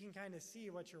 So you can kind of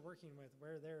see what you're working with,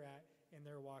 where they're at in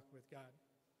their walk with God.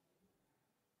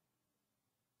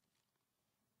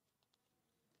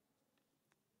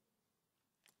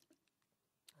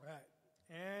 All right.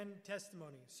 And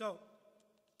testimony. So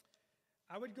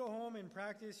I would go home and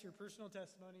practice your personal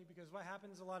testimony, because what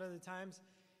happens a lot of the times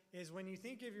is when you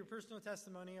think of your personal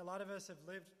testimony, a lot of us have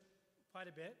lived quite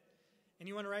a bit. And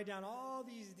you want to write down all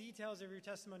these details of your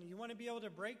testimony. You want to be able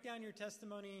to break down your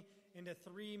testimony into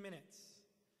 3 minutes.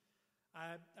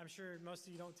 I'm sure most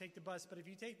of you don't take the bus, but if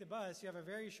you take the bus, you have a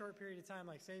very short period of time.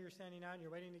 Like say you're standing out and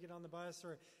you're waiting to get on the bus,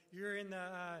 or you're in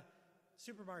the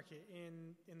supermarket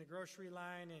in the grocery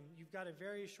line, and you've got a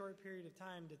very short period of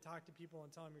time to talk to people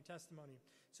and tell them your testimony.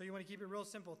 So you want to keep it real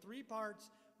simple. 3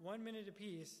 parts, 1 minute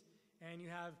apiece, and you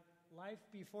have life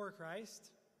before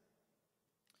Christ,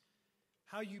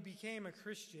 how you became a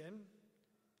Christian,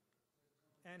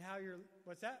 and how you're,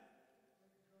 what's that?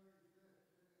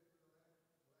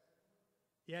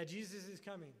 Yeah, Jesus is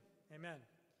coming. Amen.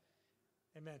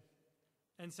 Amen.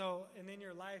 And then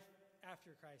your life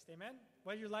after Christ. Amen?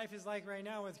 What your life is like right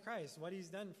now with Christ, what he's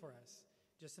done for us.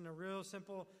 Just in a real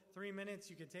simple 3 minutes,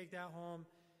 you could take that home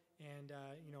and,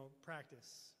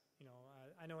 practice.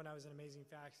 I know when I was in Amazing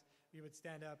Facts, we would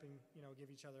stand up and, give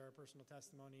each other our personal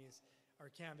testimonies, our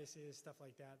canvases, stuff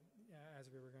like that, as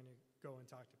we were going to go and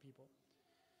talk to people.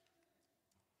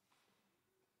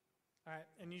 All right,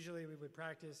 and usually we would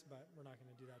practice, but we're not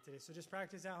going to do that today. So just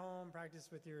practice at home, practice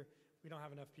with we don't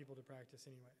have enough people to practice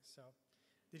anyway. So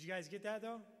did you guys get that,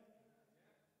 though?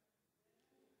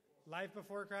 Life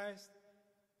before Christ,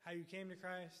 how you came to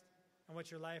Christ, and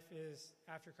what your life is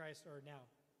after Christ or now.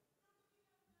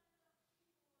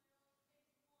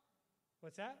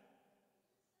 What's that?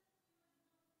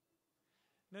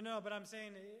 No, but I'm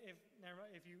saying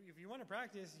if you want to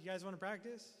practice, you guys want to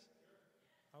practice?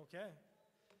 Okay.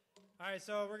 All right,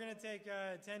 so we're going to take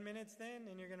 10 minutes then,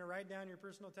 and you're going to write down your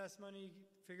personal testimony,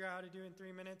 figure out how to do it in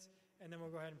 3 minutes, and then we'll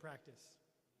go ahead and practice.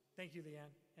 Thank you,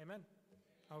 Leanne. Amen?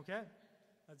 Okay,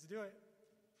 let's do it.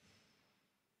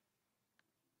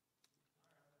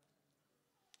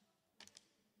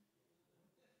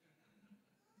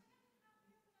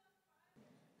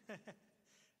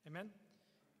 Amen?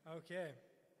 Okay.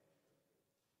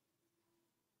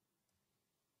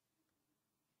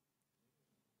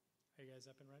 Are you guys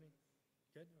up and running?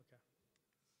 Good? Okay.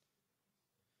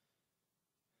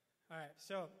 All right,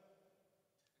 so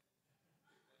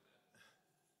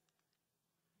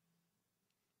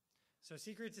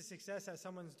secret to success at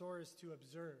someone's door is to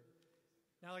observe.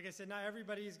 Now, like I said, not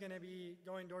everybody is going to be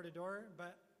going door to door,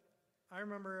 but I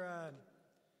remember,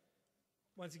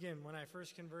 once again, when I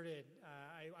first converted,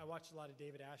 I watched a lot of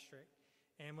David Ashtrick.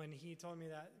 And when he told me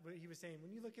that, he was saying,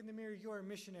 when you look in the mirror, you are a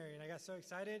missionary. And I got so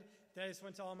excited that I just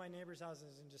went to all my neighbors'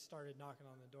 houses and just started knocking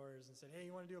on the doors and said, hey,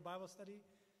 you want to do a Bible study?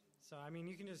 So,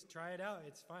 you can just try it out.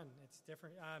 It's fun. It's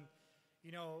different.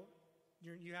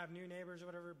 You have new neighbors or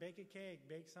whatever, bake a cake,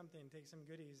 bake something, take some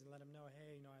goodies and let them know,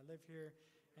 hey, I live here,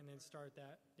 and then start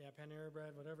that. Yeah, Panera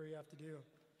bread, whatever you have to do.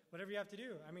 Whatever you have to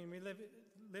do. We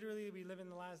live in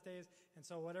the last days, and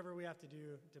so whatever we have to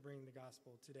do to bring the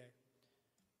gospel today.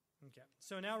 Okay,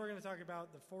 so now we're going to talk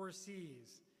about the 4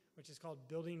 C's, which is called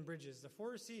building bridges. The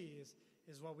 4 C's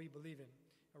is what we believe in,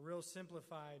 a real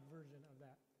simplified version of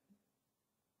that.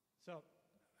 So,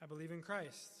 I believe in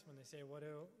Christ. When they say, what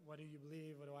do you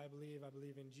believe? What do I believe? I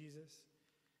believe in Jesus,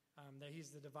 that he's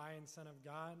the divine Son of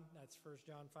God. That's 1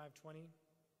 John 5:20.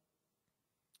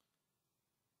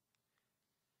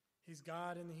 He's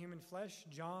God in the human flesh,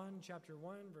 John chapter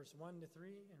 1, verse 1 to 3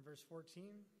 and verse 14.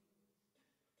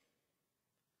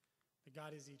 That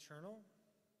God is eternal,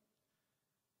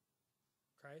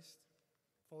 Christ,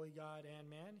 fully God and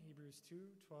man, Hebrews 2,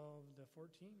 12 to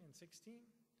 14 and 16.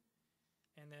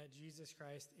 And that Jesus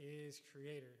Christ is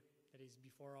creator, that he's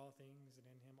before all things, and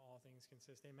in him all things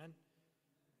consist. Amen?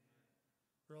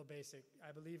 Real basic.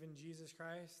 I believe in Jesus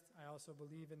Christ. I also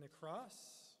believe in the cross.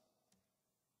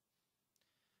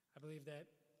 I believe that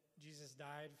Jesus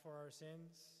died for our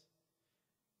sins,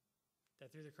 that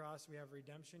through the cross we have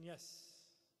redemption. Yes.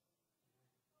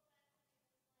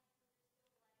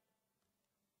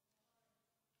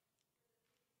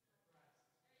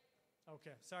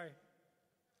 Okay, sorry.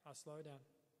 I'll slow it down.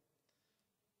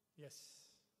 Yes.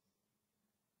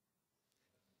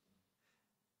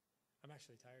 I'm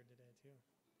actually tired today, too.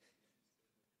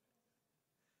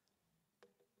 Guys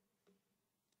good? Good?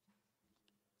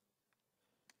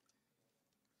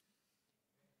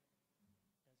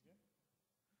 Okay.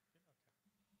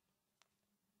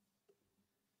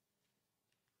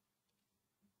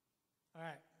 All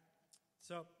right.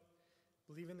 So,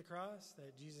 believe in the cross,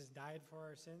 that Jesus died for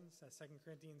our sins. That's 2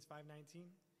 Corinthians 5:19.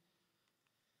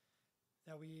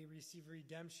 That we receive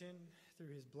redemption through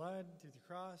his blood, through the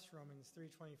cross, Romans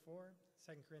 3:24,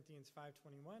 2 Corinthians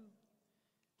 5:21,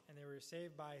 and they were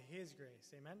saved by his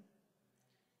grace. Amen?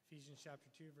 Ephesians chapter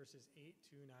 2, verses 8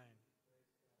 to 9.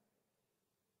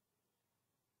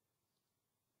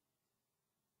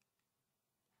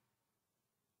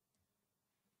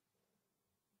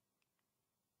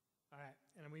 All right,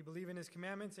 and we believe in his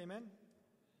commandments. Amen?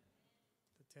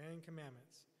 The 10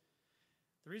 Commandments.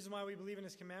 The reason why we believe in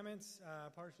his commandments,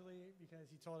 partially because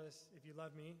he told us, if you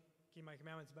love me, keep my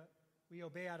commandments, but we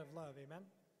obey out of love, amen?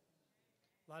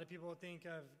 A lot of people think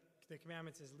of the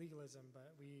commandments as legalism,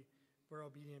 but we're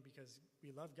obedient because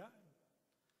we love God.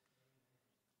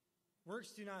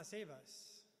 Works do not save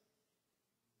us.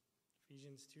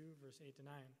 Ephesians 2, verse 8 to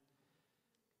 9.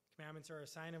 Commandments are a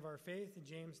sign of our faith in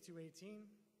James 2:18,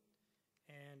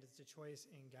 and it's a choice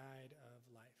and guide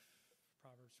of life.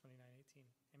 Proverbs 29:18.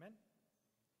 Amen?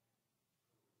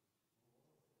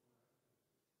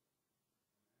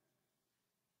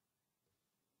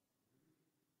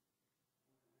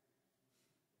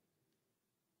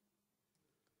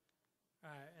 All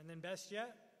right, and then best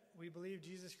yet, we believe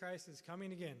Jesus Christ is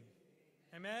coming again.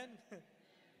 Amen?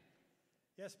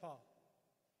 Yes, Paul?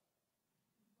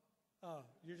 Oh,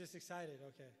 you're just excited.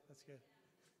 Okay, that's good.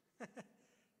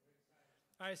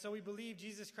 All right, so we believe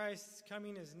Jesus Christ's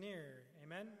coming is near.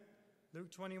 Amen?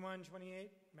 Luke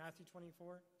 21:28, Matthew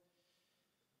 24.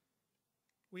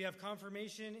 We have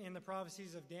confirmation in the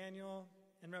prophecies of Daniel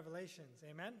and Revelations.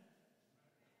 Amen?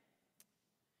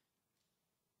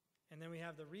 And then we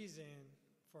have the reason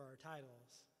for our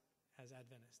titles as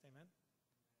Adventists. Amen?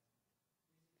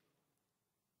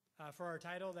 For our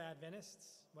title, the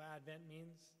Adventists, what Advent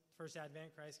means. First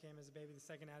Advent, Christ came as a baby. The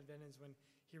second Advent is when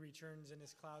he returns in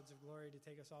his clouds of glory to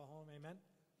take us all home. Amen?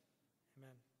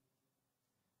 Amen.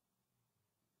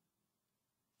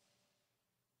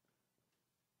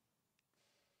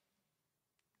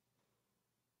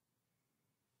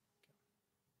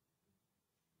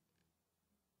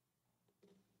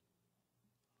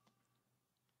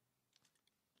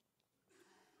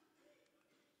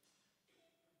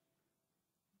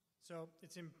 So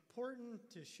it's important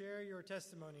to share your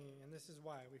testimony, and this is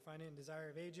why. We find it in Desire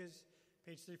of Ages,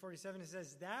 page 347. It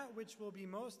says, that which will be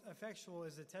most effectual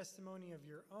is the testimony of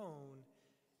your own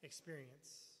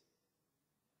experience.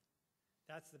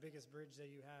 That's the biggest bridge that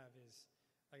you have is,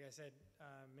 like I said,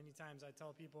 many times I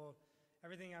tell people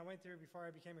everything I went through before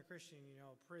I became a Christian,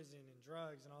 prison and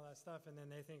drugs and all that stuff, and then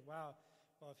they think, wow,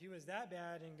 well, if he was that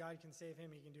bad and God can save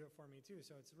him, he can do it for me too.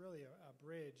 So it's really a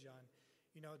bridge on,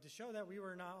 to show that we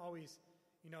were not always,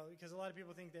 because a lot of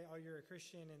people think that, you're a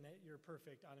Christian and that you're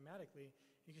perfect automatically.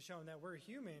 You can show them that we're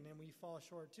human and we fall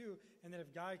short too, and that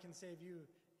if God can save you,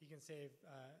 he can save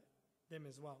them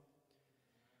as well.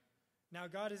 Now,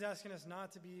 God is asking us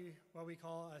not to be what we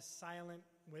call a silent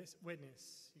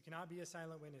witness. You cannot be a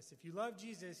silent witness. If you love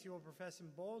Jesus, you will profess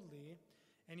him boldly,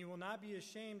 and you will not be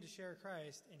ashamed to share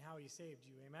Christ and how he saved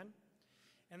you. Amen?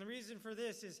 And the reason for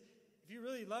this is, if you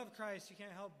really love Christ, you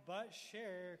can't help but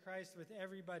share Christ with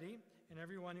everybody and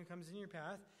everyone who comes in your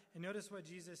path. And notice what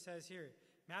Jesus says here.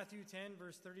 Matthew 10,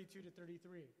 verse 32 to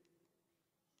 33.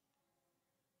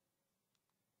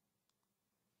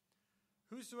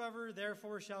 Whosoever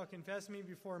therefore shall confess me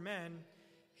before men,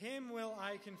 him will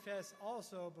I confess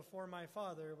also before my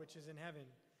Father which is in heaven.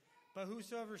 But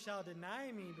whosoever shall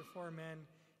deny me before men,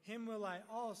 him will I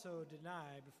also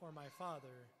deny before my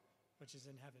Father which is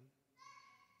in heaven.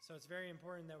 So it's very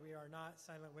important that we are not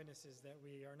silent witnesses, that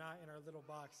we are not in our little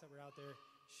box, that we're out there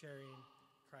sharing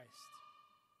Christ.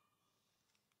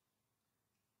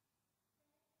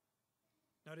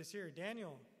 Notice here,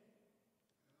 Daniel,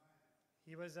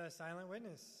 he was a silent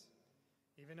witness.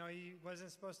 Even though he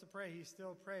wasn't supposed to pray, he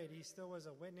still prayed. He still was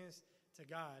a witness to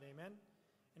God. Amen?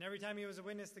 And every time he was a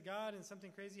witness to God and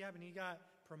something crazy happened, he got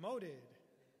promoted.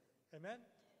 Amen?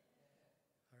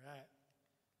 All right.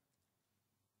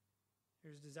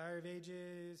 Here's Desire of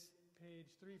Ages, page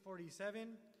 347.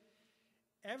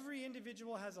 Every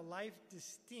individual has a life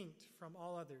distinct from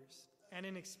all others, and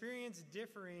an experience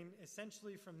differing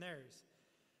essentially from theirs.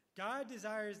 God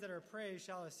desires that our praise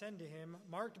shall ascend to him,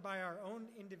 marked by our own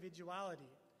individuality.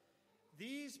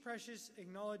 These precious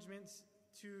acknowledgments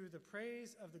to the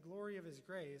praise of the glory of his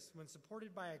grace, when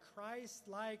supported by a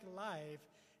Christ-like life,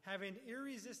 have an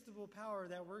irresistible power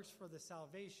that works for the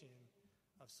salvation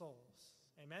of souls.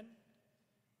 Amen?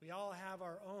 We all have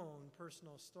our own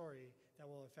personal story that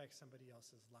will affect somebody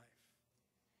else's life.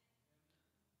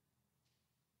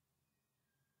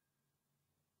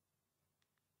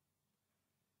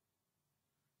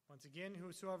 Once again,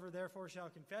 whosoever therefore shall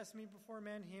confess me before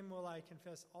men, him will I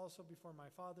confess also before my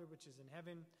Father which is in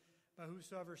heaven. But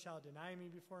whosoever shall deny me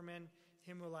before men,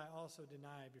 him will I also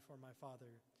deny before my Father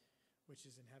which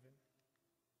is in heaven.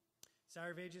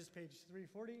 Desire of Ages, page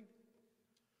 340.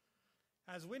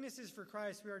 As witnesses for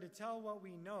Christ, we are to tell what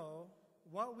we know,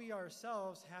 what we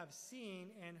ourselves have seen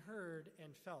and heard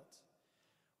and felt.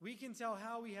 We can tell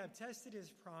how we have tested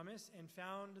his promise and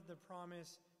found the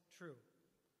promise true.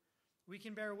 We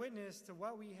can bear witness to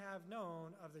what we have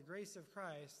known of the grace of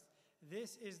Christ.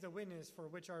 This is the witness for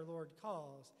which our Lord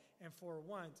calls, and for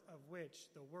want of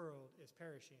which the world is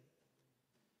perishing.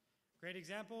 Great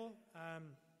example.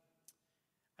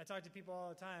 I talk to people all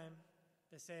the time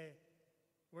that say,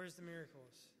 where's the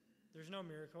miracles? There's no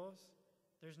miracles.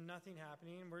 There's nothing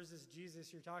happening. Where's this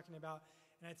Jesus you're talking about?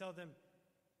 And I tell them,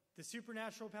 the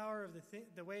supernatural power of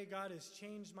the way God has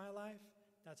changed my life,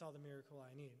 that's all the miracle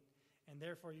I need. And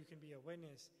therefore, you can be a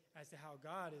witness as to how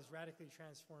God has radically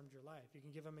transformed your life. You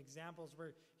can give them examples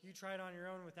where you tried on your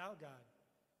own without God.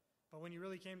 But when you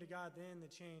really came to God, then the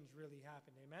change really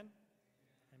happened. Amen?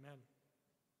 Amen.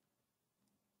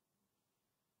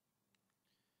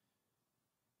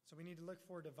 So we need to look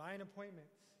for divine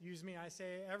appointments. Use me. I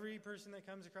say every person that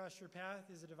comes across your path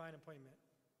is a divine appointment.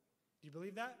 Do you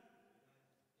believe that?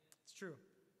 It's true.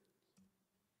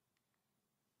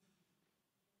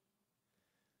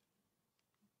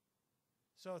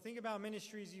 So think about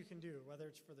ministries you can do, whether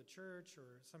it's for the church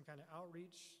or some kind of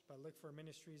outreach, but look for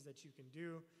ministries that you can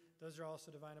do. Those are also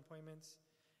divine appointments.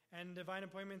 And divine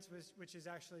appointments, which is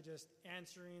actually just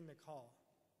answering the call.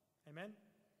 Amen?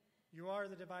 You are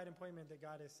the divine appointment that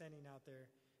God is sending out there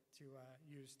to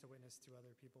use to witness to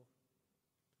other people.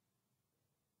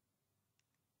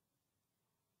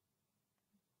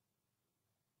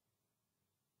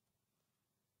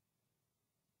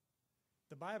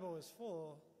 The Bible is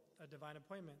full of divine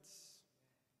appointments.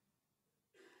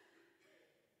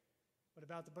 What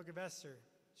about the book of Esther?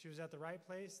 She was at the right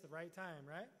place, the right time,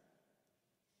 right?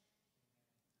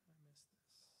 I missed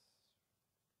this.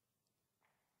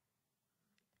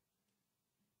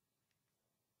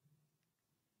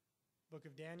 Book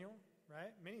of Daniel,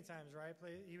 right? Many times, right?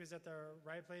 He was at the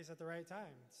right place at the right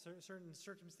time. Certain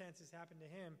circumstances happened to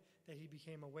him that he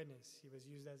became a witness. He was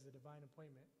used as a divine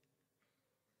appointment.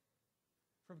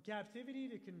 From captivity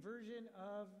to conversion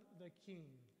of the king.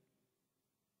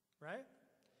 Right?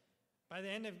 By the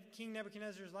end of King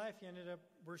Nebuchadnezzar's life, he ended up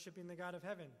worshiping the God of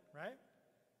heaven. Right?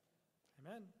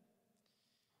 Amen.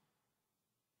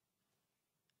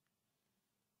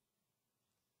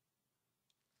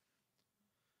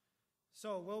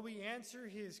 So, will we answer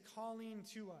his calling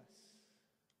to us?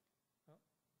 Oh,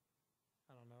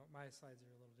 I don't know. My slides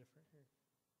are a little different here.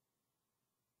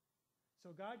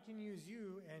 So, God can use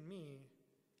you and me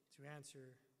to answer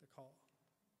the call.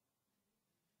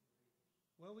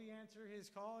 Will we answer his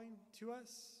calling to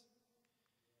us?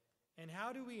 And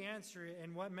how do we answer it,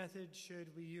 and what method should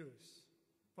we use?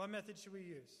 What method should we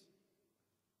use?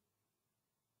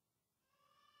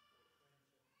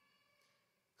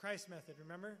 Christ method,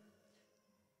 remember?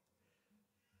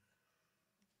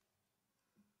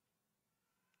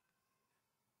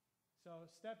 So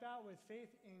step out with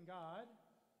faith in God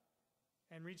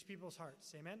and reach people's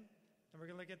hearts. Amen? And we're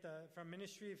going to look at from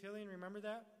ministry of healing. Remember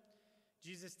that?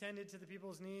 Jesus tended to the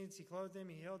people's needs. He clothed them.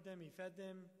 He healed them. He fed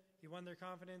them. He won their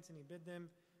confidence, and he bid them,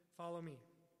 follow me.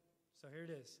 So here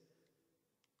it is.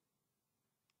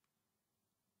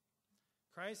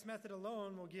 Christ's method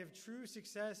alone will give true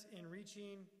success in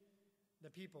reaching the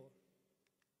people.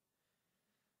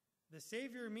 The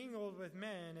Savior mingled with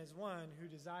men as one who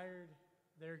desired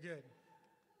their good.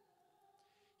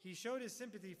 He showed his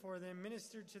sympathy for them,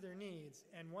 ministered to their needs,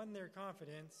 and won their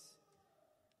confidence.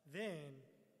 Then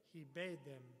he bade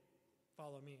them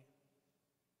follow me.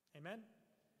 Amen?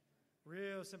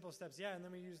 Real simple steps. Yeah, and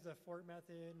then we use the fort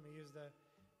method, and we use the,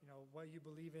 what you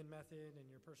believe in method and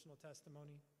your personal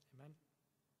testimony. Amen?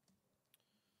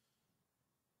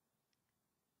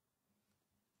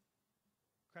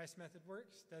 Christ's method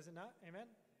works, does it not? Amen?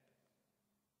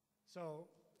 So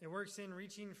it works in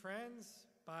reaching friends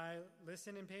by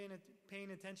listening and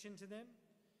paying attention to them.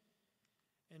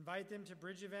 Invite them to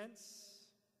bridge events.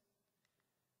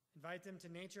 Invite them to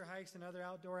nature hikes and other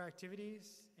outdoor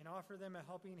activities, and offer them a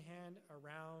helping hand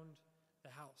around the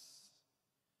house.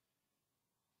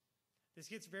 This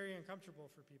gets very uncomfortable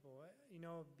for people.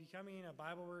 Becoming a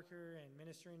Bible worker and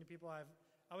ministering to people,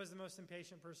 I was the most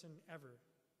impatient person ever.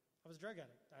 I was a drug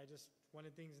addict. I just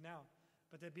wanted things now.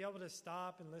 But to be able to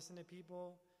stop and listen to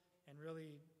people and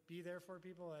really be there for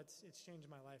people, it's changed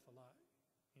my life a lot.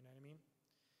 You know what I mean?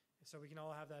 So we can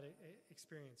all have that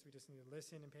experience. We just need to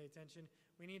listen and pay attention.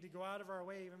 We need to go out of our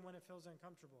way even when it feels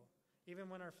uncomfortable. Even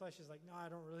when our flesh is like, no, I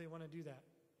don't really want to do that.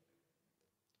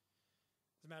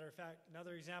 As a matter of fact,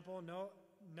 another example, no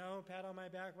pat on my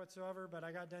back whatsoever, but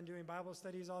I got done doing Bible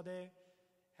studies all day.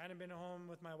 Hadn't been home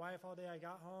with my wife all day. I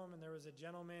got home, and there was a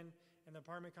gentleman in the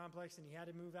apartment complex, and he had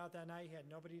to move out that night. He had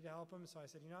nobody to help him, so I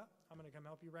said, I'm going to come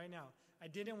help you right now. I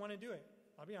didn't want to do it.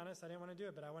 I'll be honest, I didn't want to do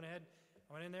it, but I went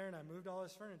in there, and I moved all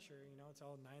his furniture,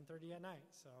 until 9:30 at night.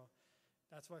 So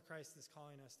that's what Christ is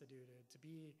calling us to do,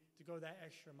 to go that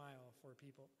extra mile for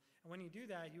people. And when you do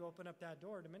that, you open up that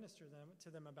door to minister to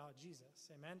them about Jesus,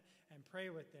 amen, and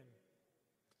pray with them,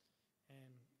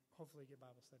 and hopefully get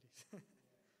Bible studies.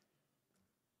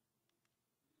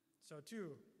 So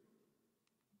 2,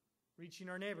 reaching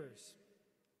our neighbors.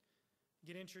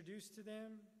 Get introduced to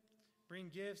them, bring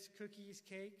gifts, cookies,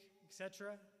 cake,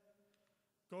 etc.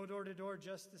 Go door to door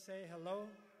just to say hello.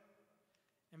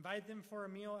 Invite them for a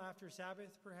meal after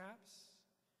Sabbath, perhaps.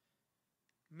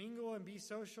 Mingle and be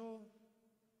social,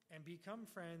 and become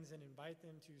friends and invite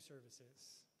them to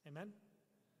services. Amen?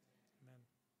 Amen.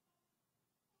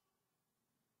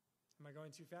 Am I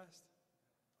going too fast?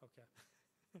 Okay.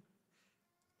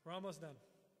 We're almost done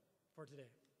for today.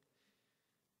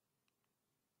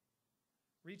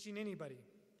 Reaching anybody.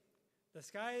 The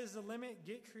sky is the limit.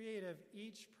 Get creative.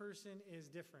 Each person is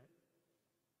different.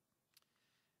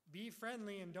 Be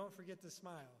friendly and don't forget to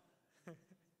smile.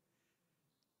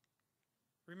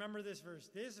 Remember this verse.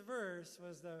 This verse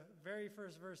was the very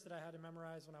first verse that I had to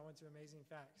memorize when I went to Amazing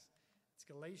Facts. It's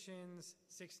Galatians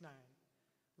 6:9.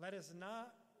 Let us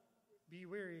not be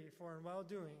weary for in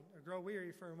well-doing, or grow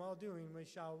weary for in well-doing, we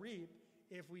shall reap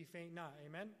if we faint not.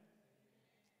 Amen?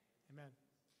 Amen.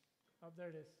 Oh, there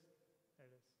it is. There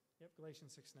it is. Yep,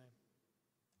 Galatians 6:9.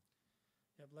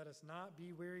 Yep, let us not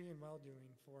be weary in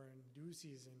well-doing, for in due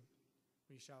season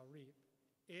we shall reap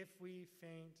if we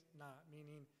faint not,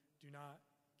 meaning do not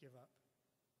give up.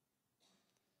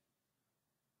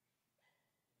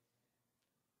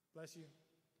 Bless you.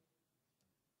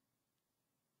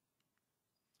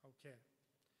 Okay.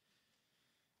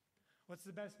 What's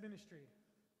the best ministry?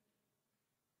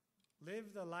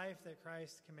 Live the life that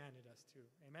Christ commanded us to.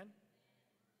 Amen?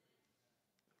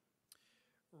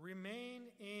 Remain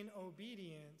in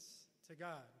obedience to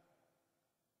God.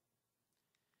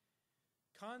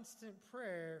 Constant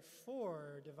prayer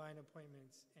for divine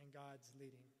appointments and God's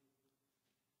leading.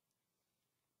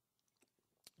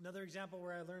 Another example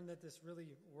where I learned that this really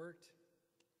worked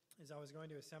is I was going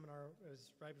to a seminar. It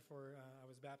was right before I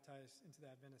was baptized into the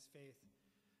Adventist faith.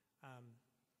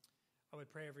 I would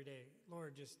pray every day,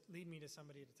 Lord, just lead me to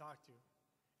somebody to talk to.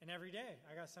 And every day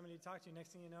I got somebody to talk to.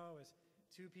 Next thing you know, it was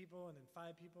 2 people, and then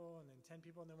 5 people, and then 10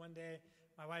 people. And then one day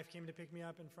my wife came to pick me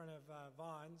up in front of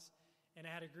Vaughn's, and I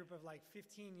had a group of like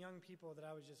 15 young people that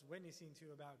I was just witnessing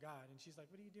to about God. And she's like,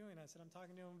 what are you doing? I said, I'm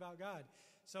talking to them about God.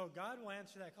 So God will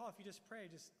answer that call. If you just pray,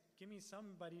 just give me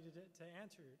somebody to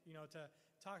answer, to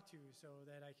talk to, so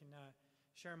that I can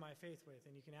share my faith with.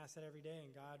 And you can ask that every day,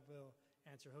 and God will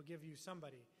answer. He'll give you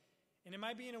somebody. And it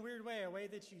might be in a weird way, a way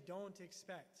that you don't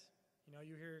expect.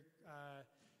 You hear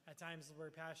at times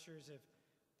where pastors, if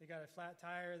they got a flat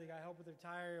tire, they got help with their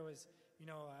tire, it was,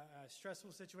 a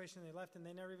stressful situation, they left, and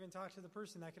they never even talked to the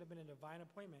person. That could have been a divine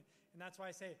appointment. And that's why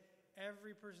I say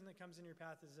every person that comes in your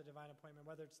path is a divine appointment,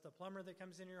 whether it's the plumber that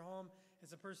comes in your home,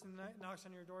 it's a person that knocks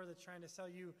on your door that's trying to sell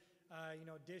you,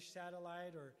 dish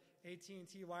satellite or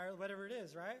AT&T wire, whatever it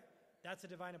is, right? That's a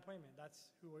divine appointment. That's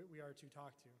who we are to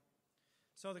talk to.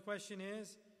 So the question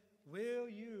is, will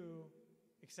you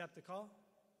accept the call?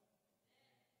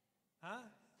 Huh?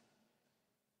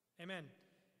 Amen.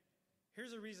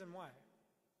 Here's a reason why.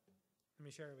 Let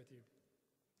me share it with you.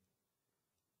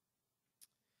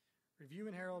 Review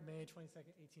and Herald, May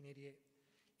 22nd, 1888.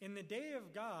 In the day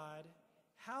of God,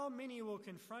 how many will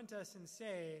confront us and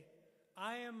say,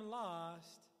 I am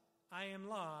lost,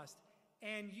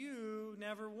 and you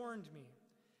never warned me.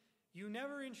 You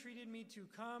never entreated me to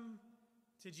come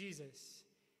to Jesus.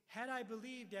 Had I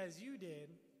believed as you did,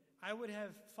 I would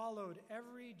have followed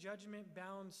every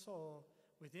judgment-bound soul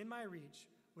within my reach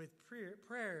with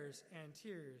prayers and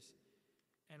tears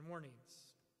and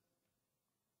warnings.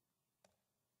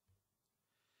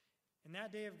 In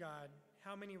that day of God,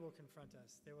 how many will confront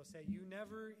us? They will say, you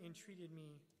never entreated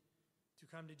me to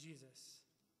come to Jesus.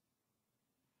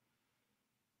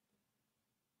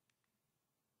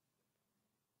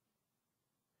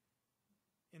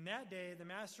 In that day, the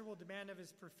master will demand of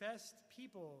his professed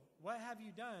people, what have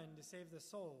you done to save the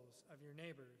souls of your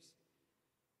neighbors?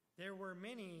 There were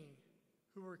many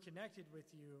who were connected with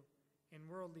you in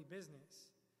worldly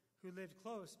business, who lived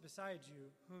close beside you,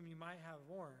 whom you might have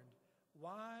warned.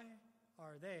 Why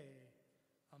are they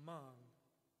among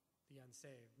the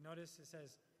unsaved? Notice it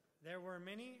says, there were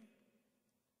many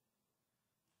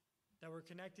that were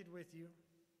connected with you.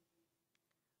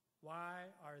 Why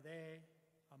are they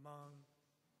among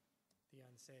the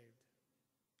unsaved?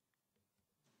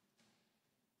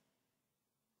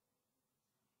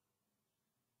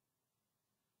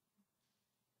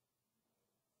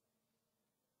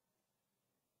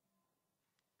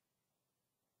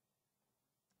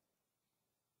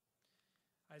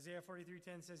 Isaiah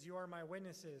 43:10 says, you are my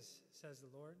witnesses, says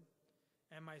the Lord,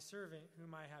 and my servant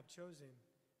whom I have chosen,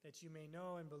 that you may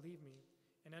know and believe me,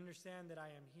 and understand that I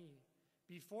am he.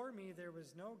 Before me there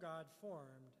was no God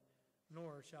formed,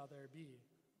 nor shall there be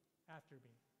after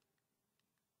me.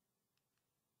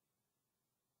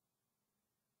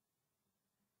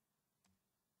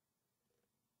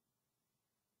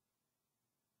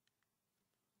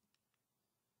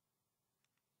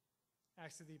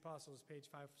 Acts of the Apostles, page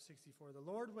 564. The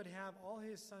Lord would have all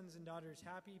his sons and daughters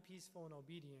happy, peaceful, and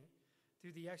obedient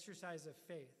through the exercise of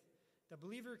faith. The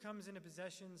believer comes into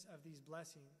possessions of these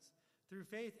blessings. Through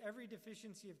faith, every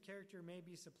deficiency of character may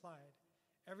be supplied,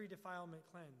 every defilement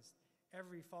cleansed,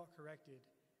 every fault corrected,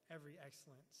 every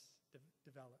excellence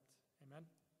developed. Amen?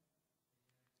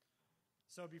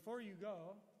 So before you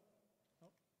go,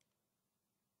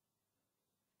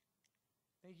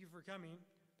 thank you for coming,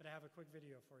 but I have a quick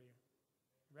video for you.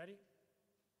 Ready?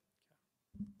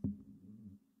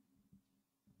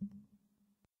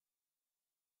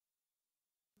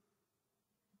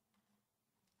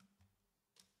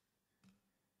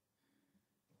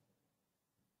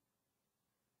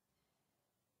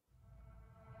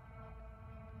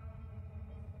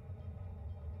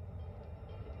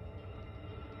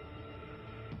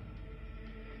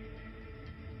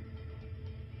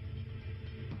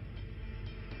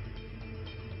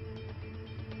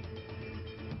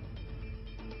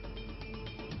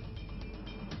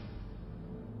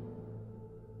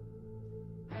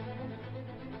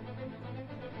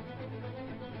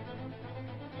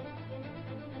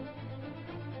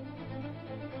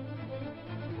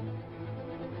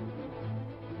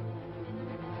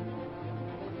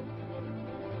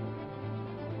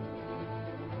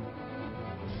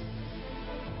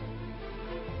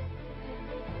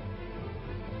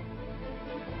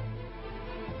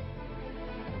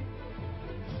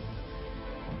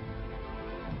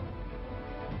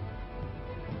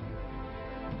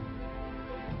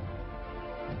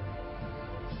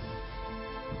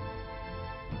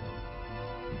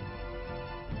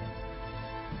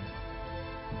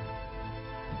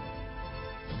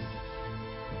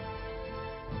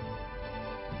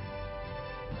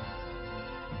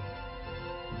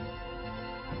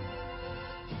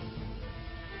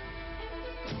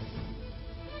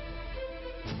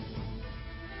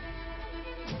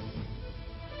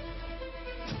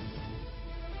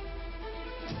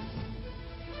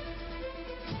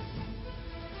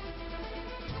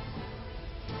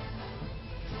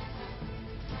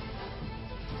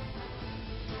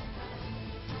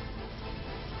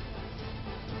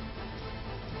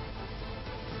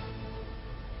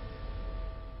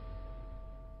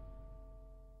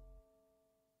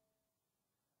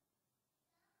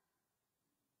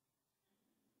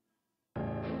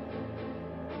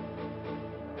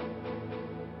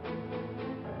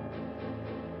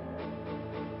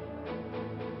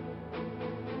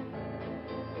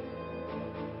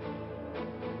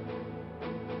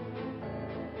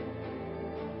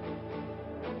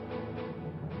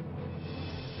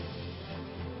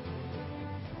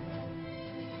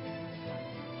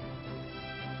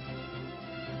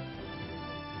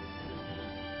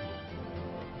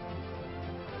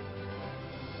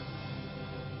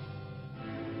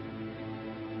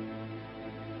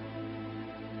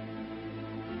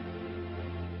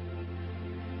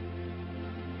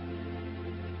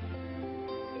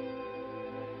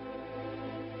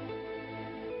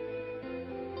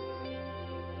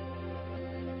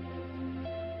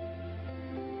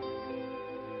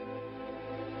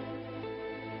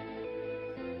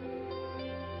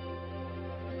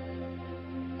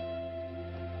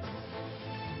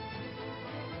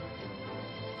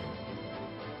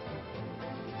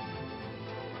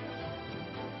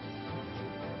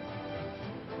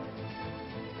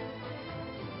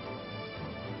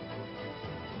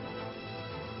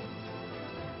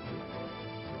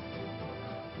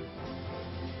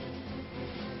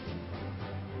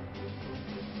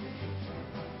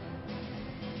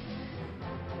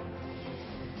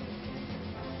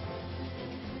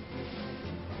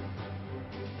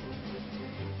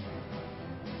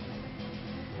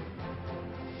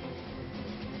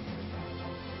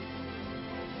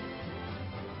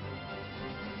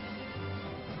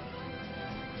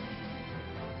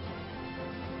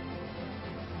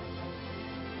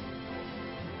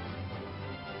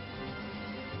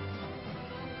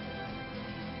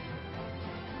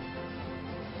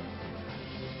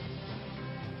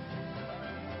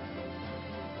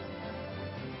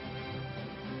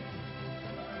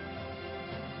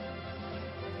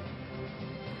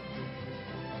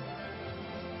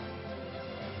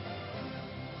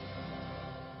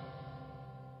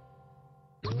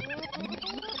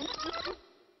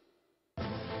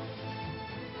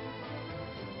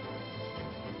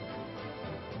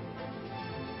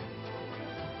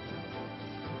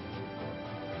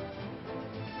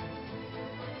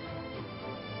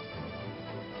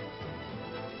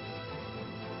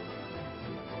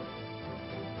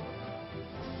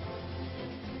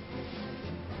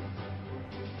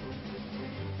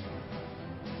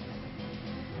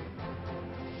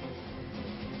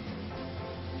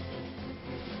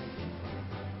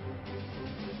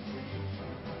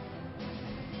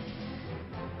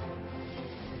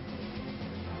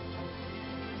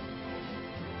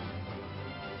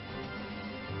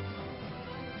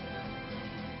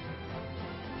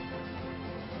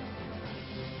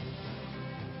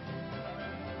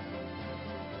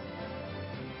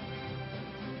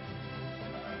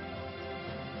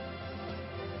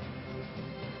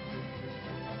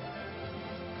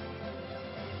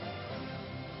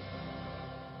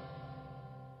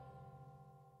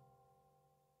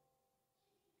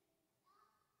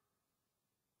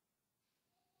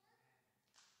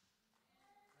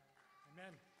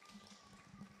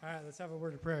 All right, let's have a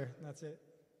word of prayer. That's it.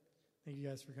 Thank you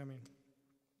guys for coming.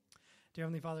 Dear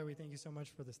Heavenly Father, we thank you so much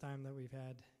for this time that we've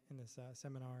had in this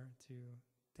seminar to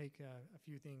take a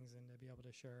few things and to be able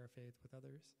to share our faith with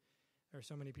others. There are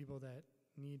so many people that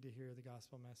need to hear the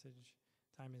gospel message.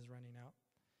 Time is running out.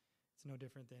 It's no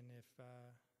different than if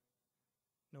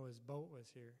Noah's boat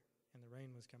was here and the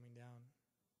rain was coming down.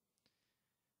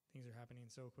 Things are happening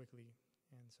so quickly.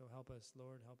 And so help us,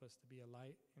 Lord, help us to be a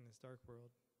light in this dark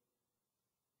world.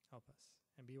 Help us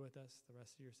and be with us the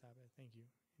rest of your Sabbath. Thank you.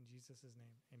 In Jesus'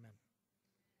 name, amen.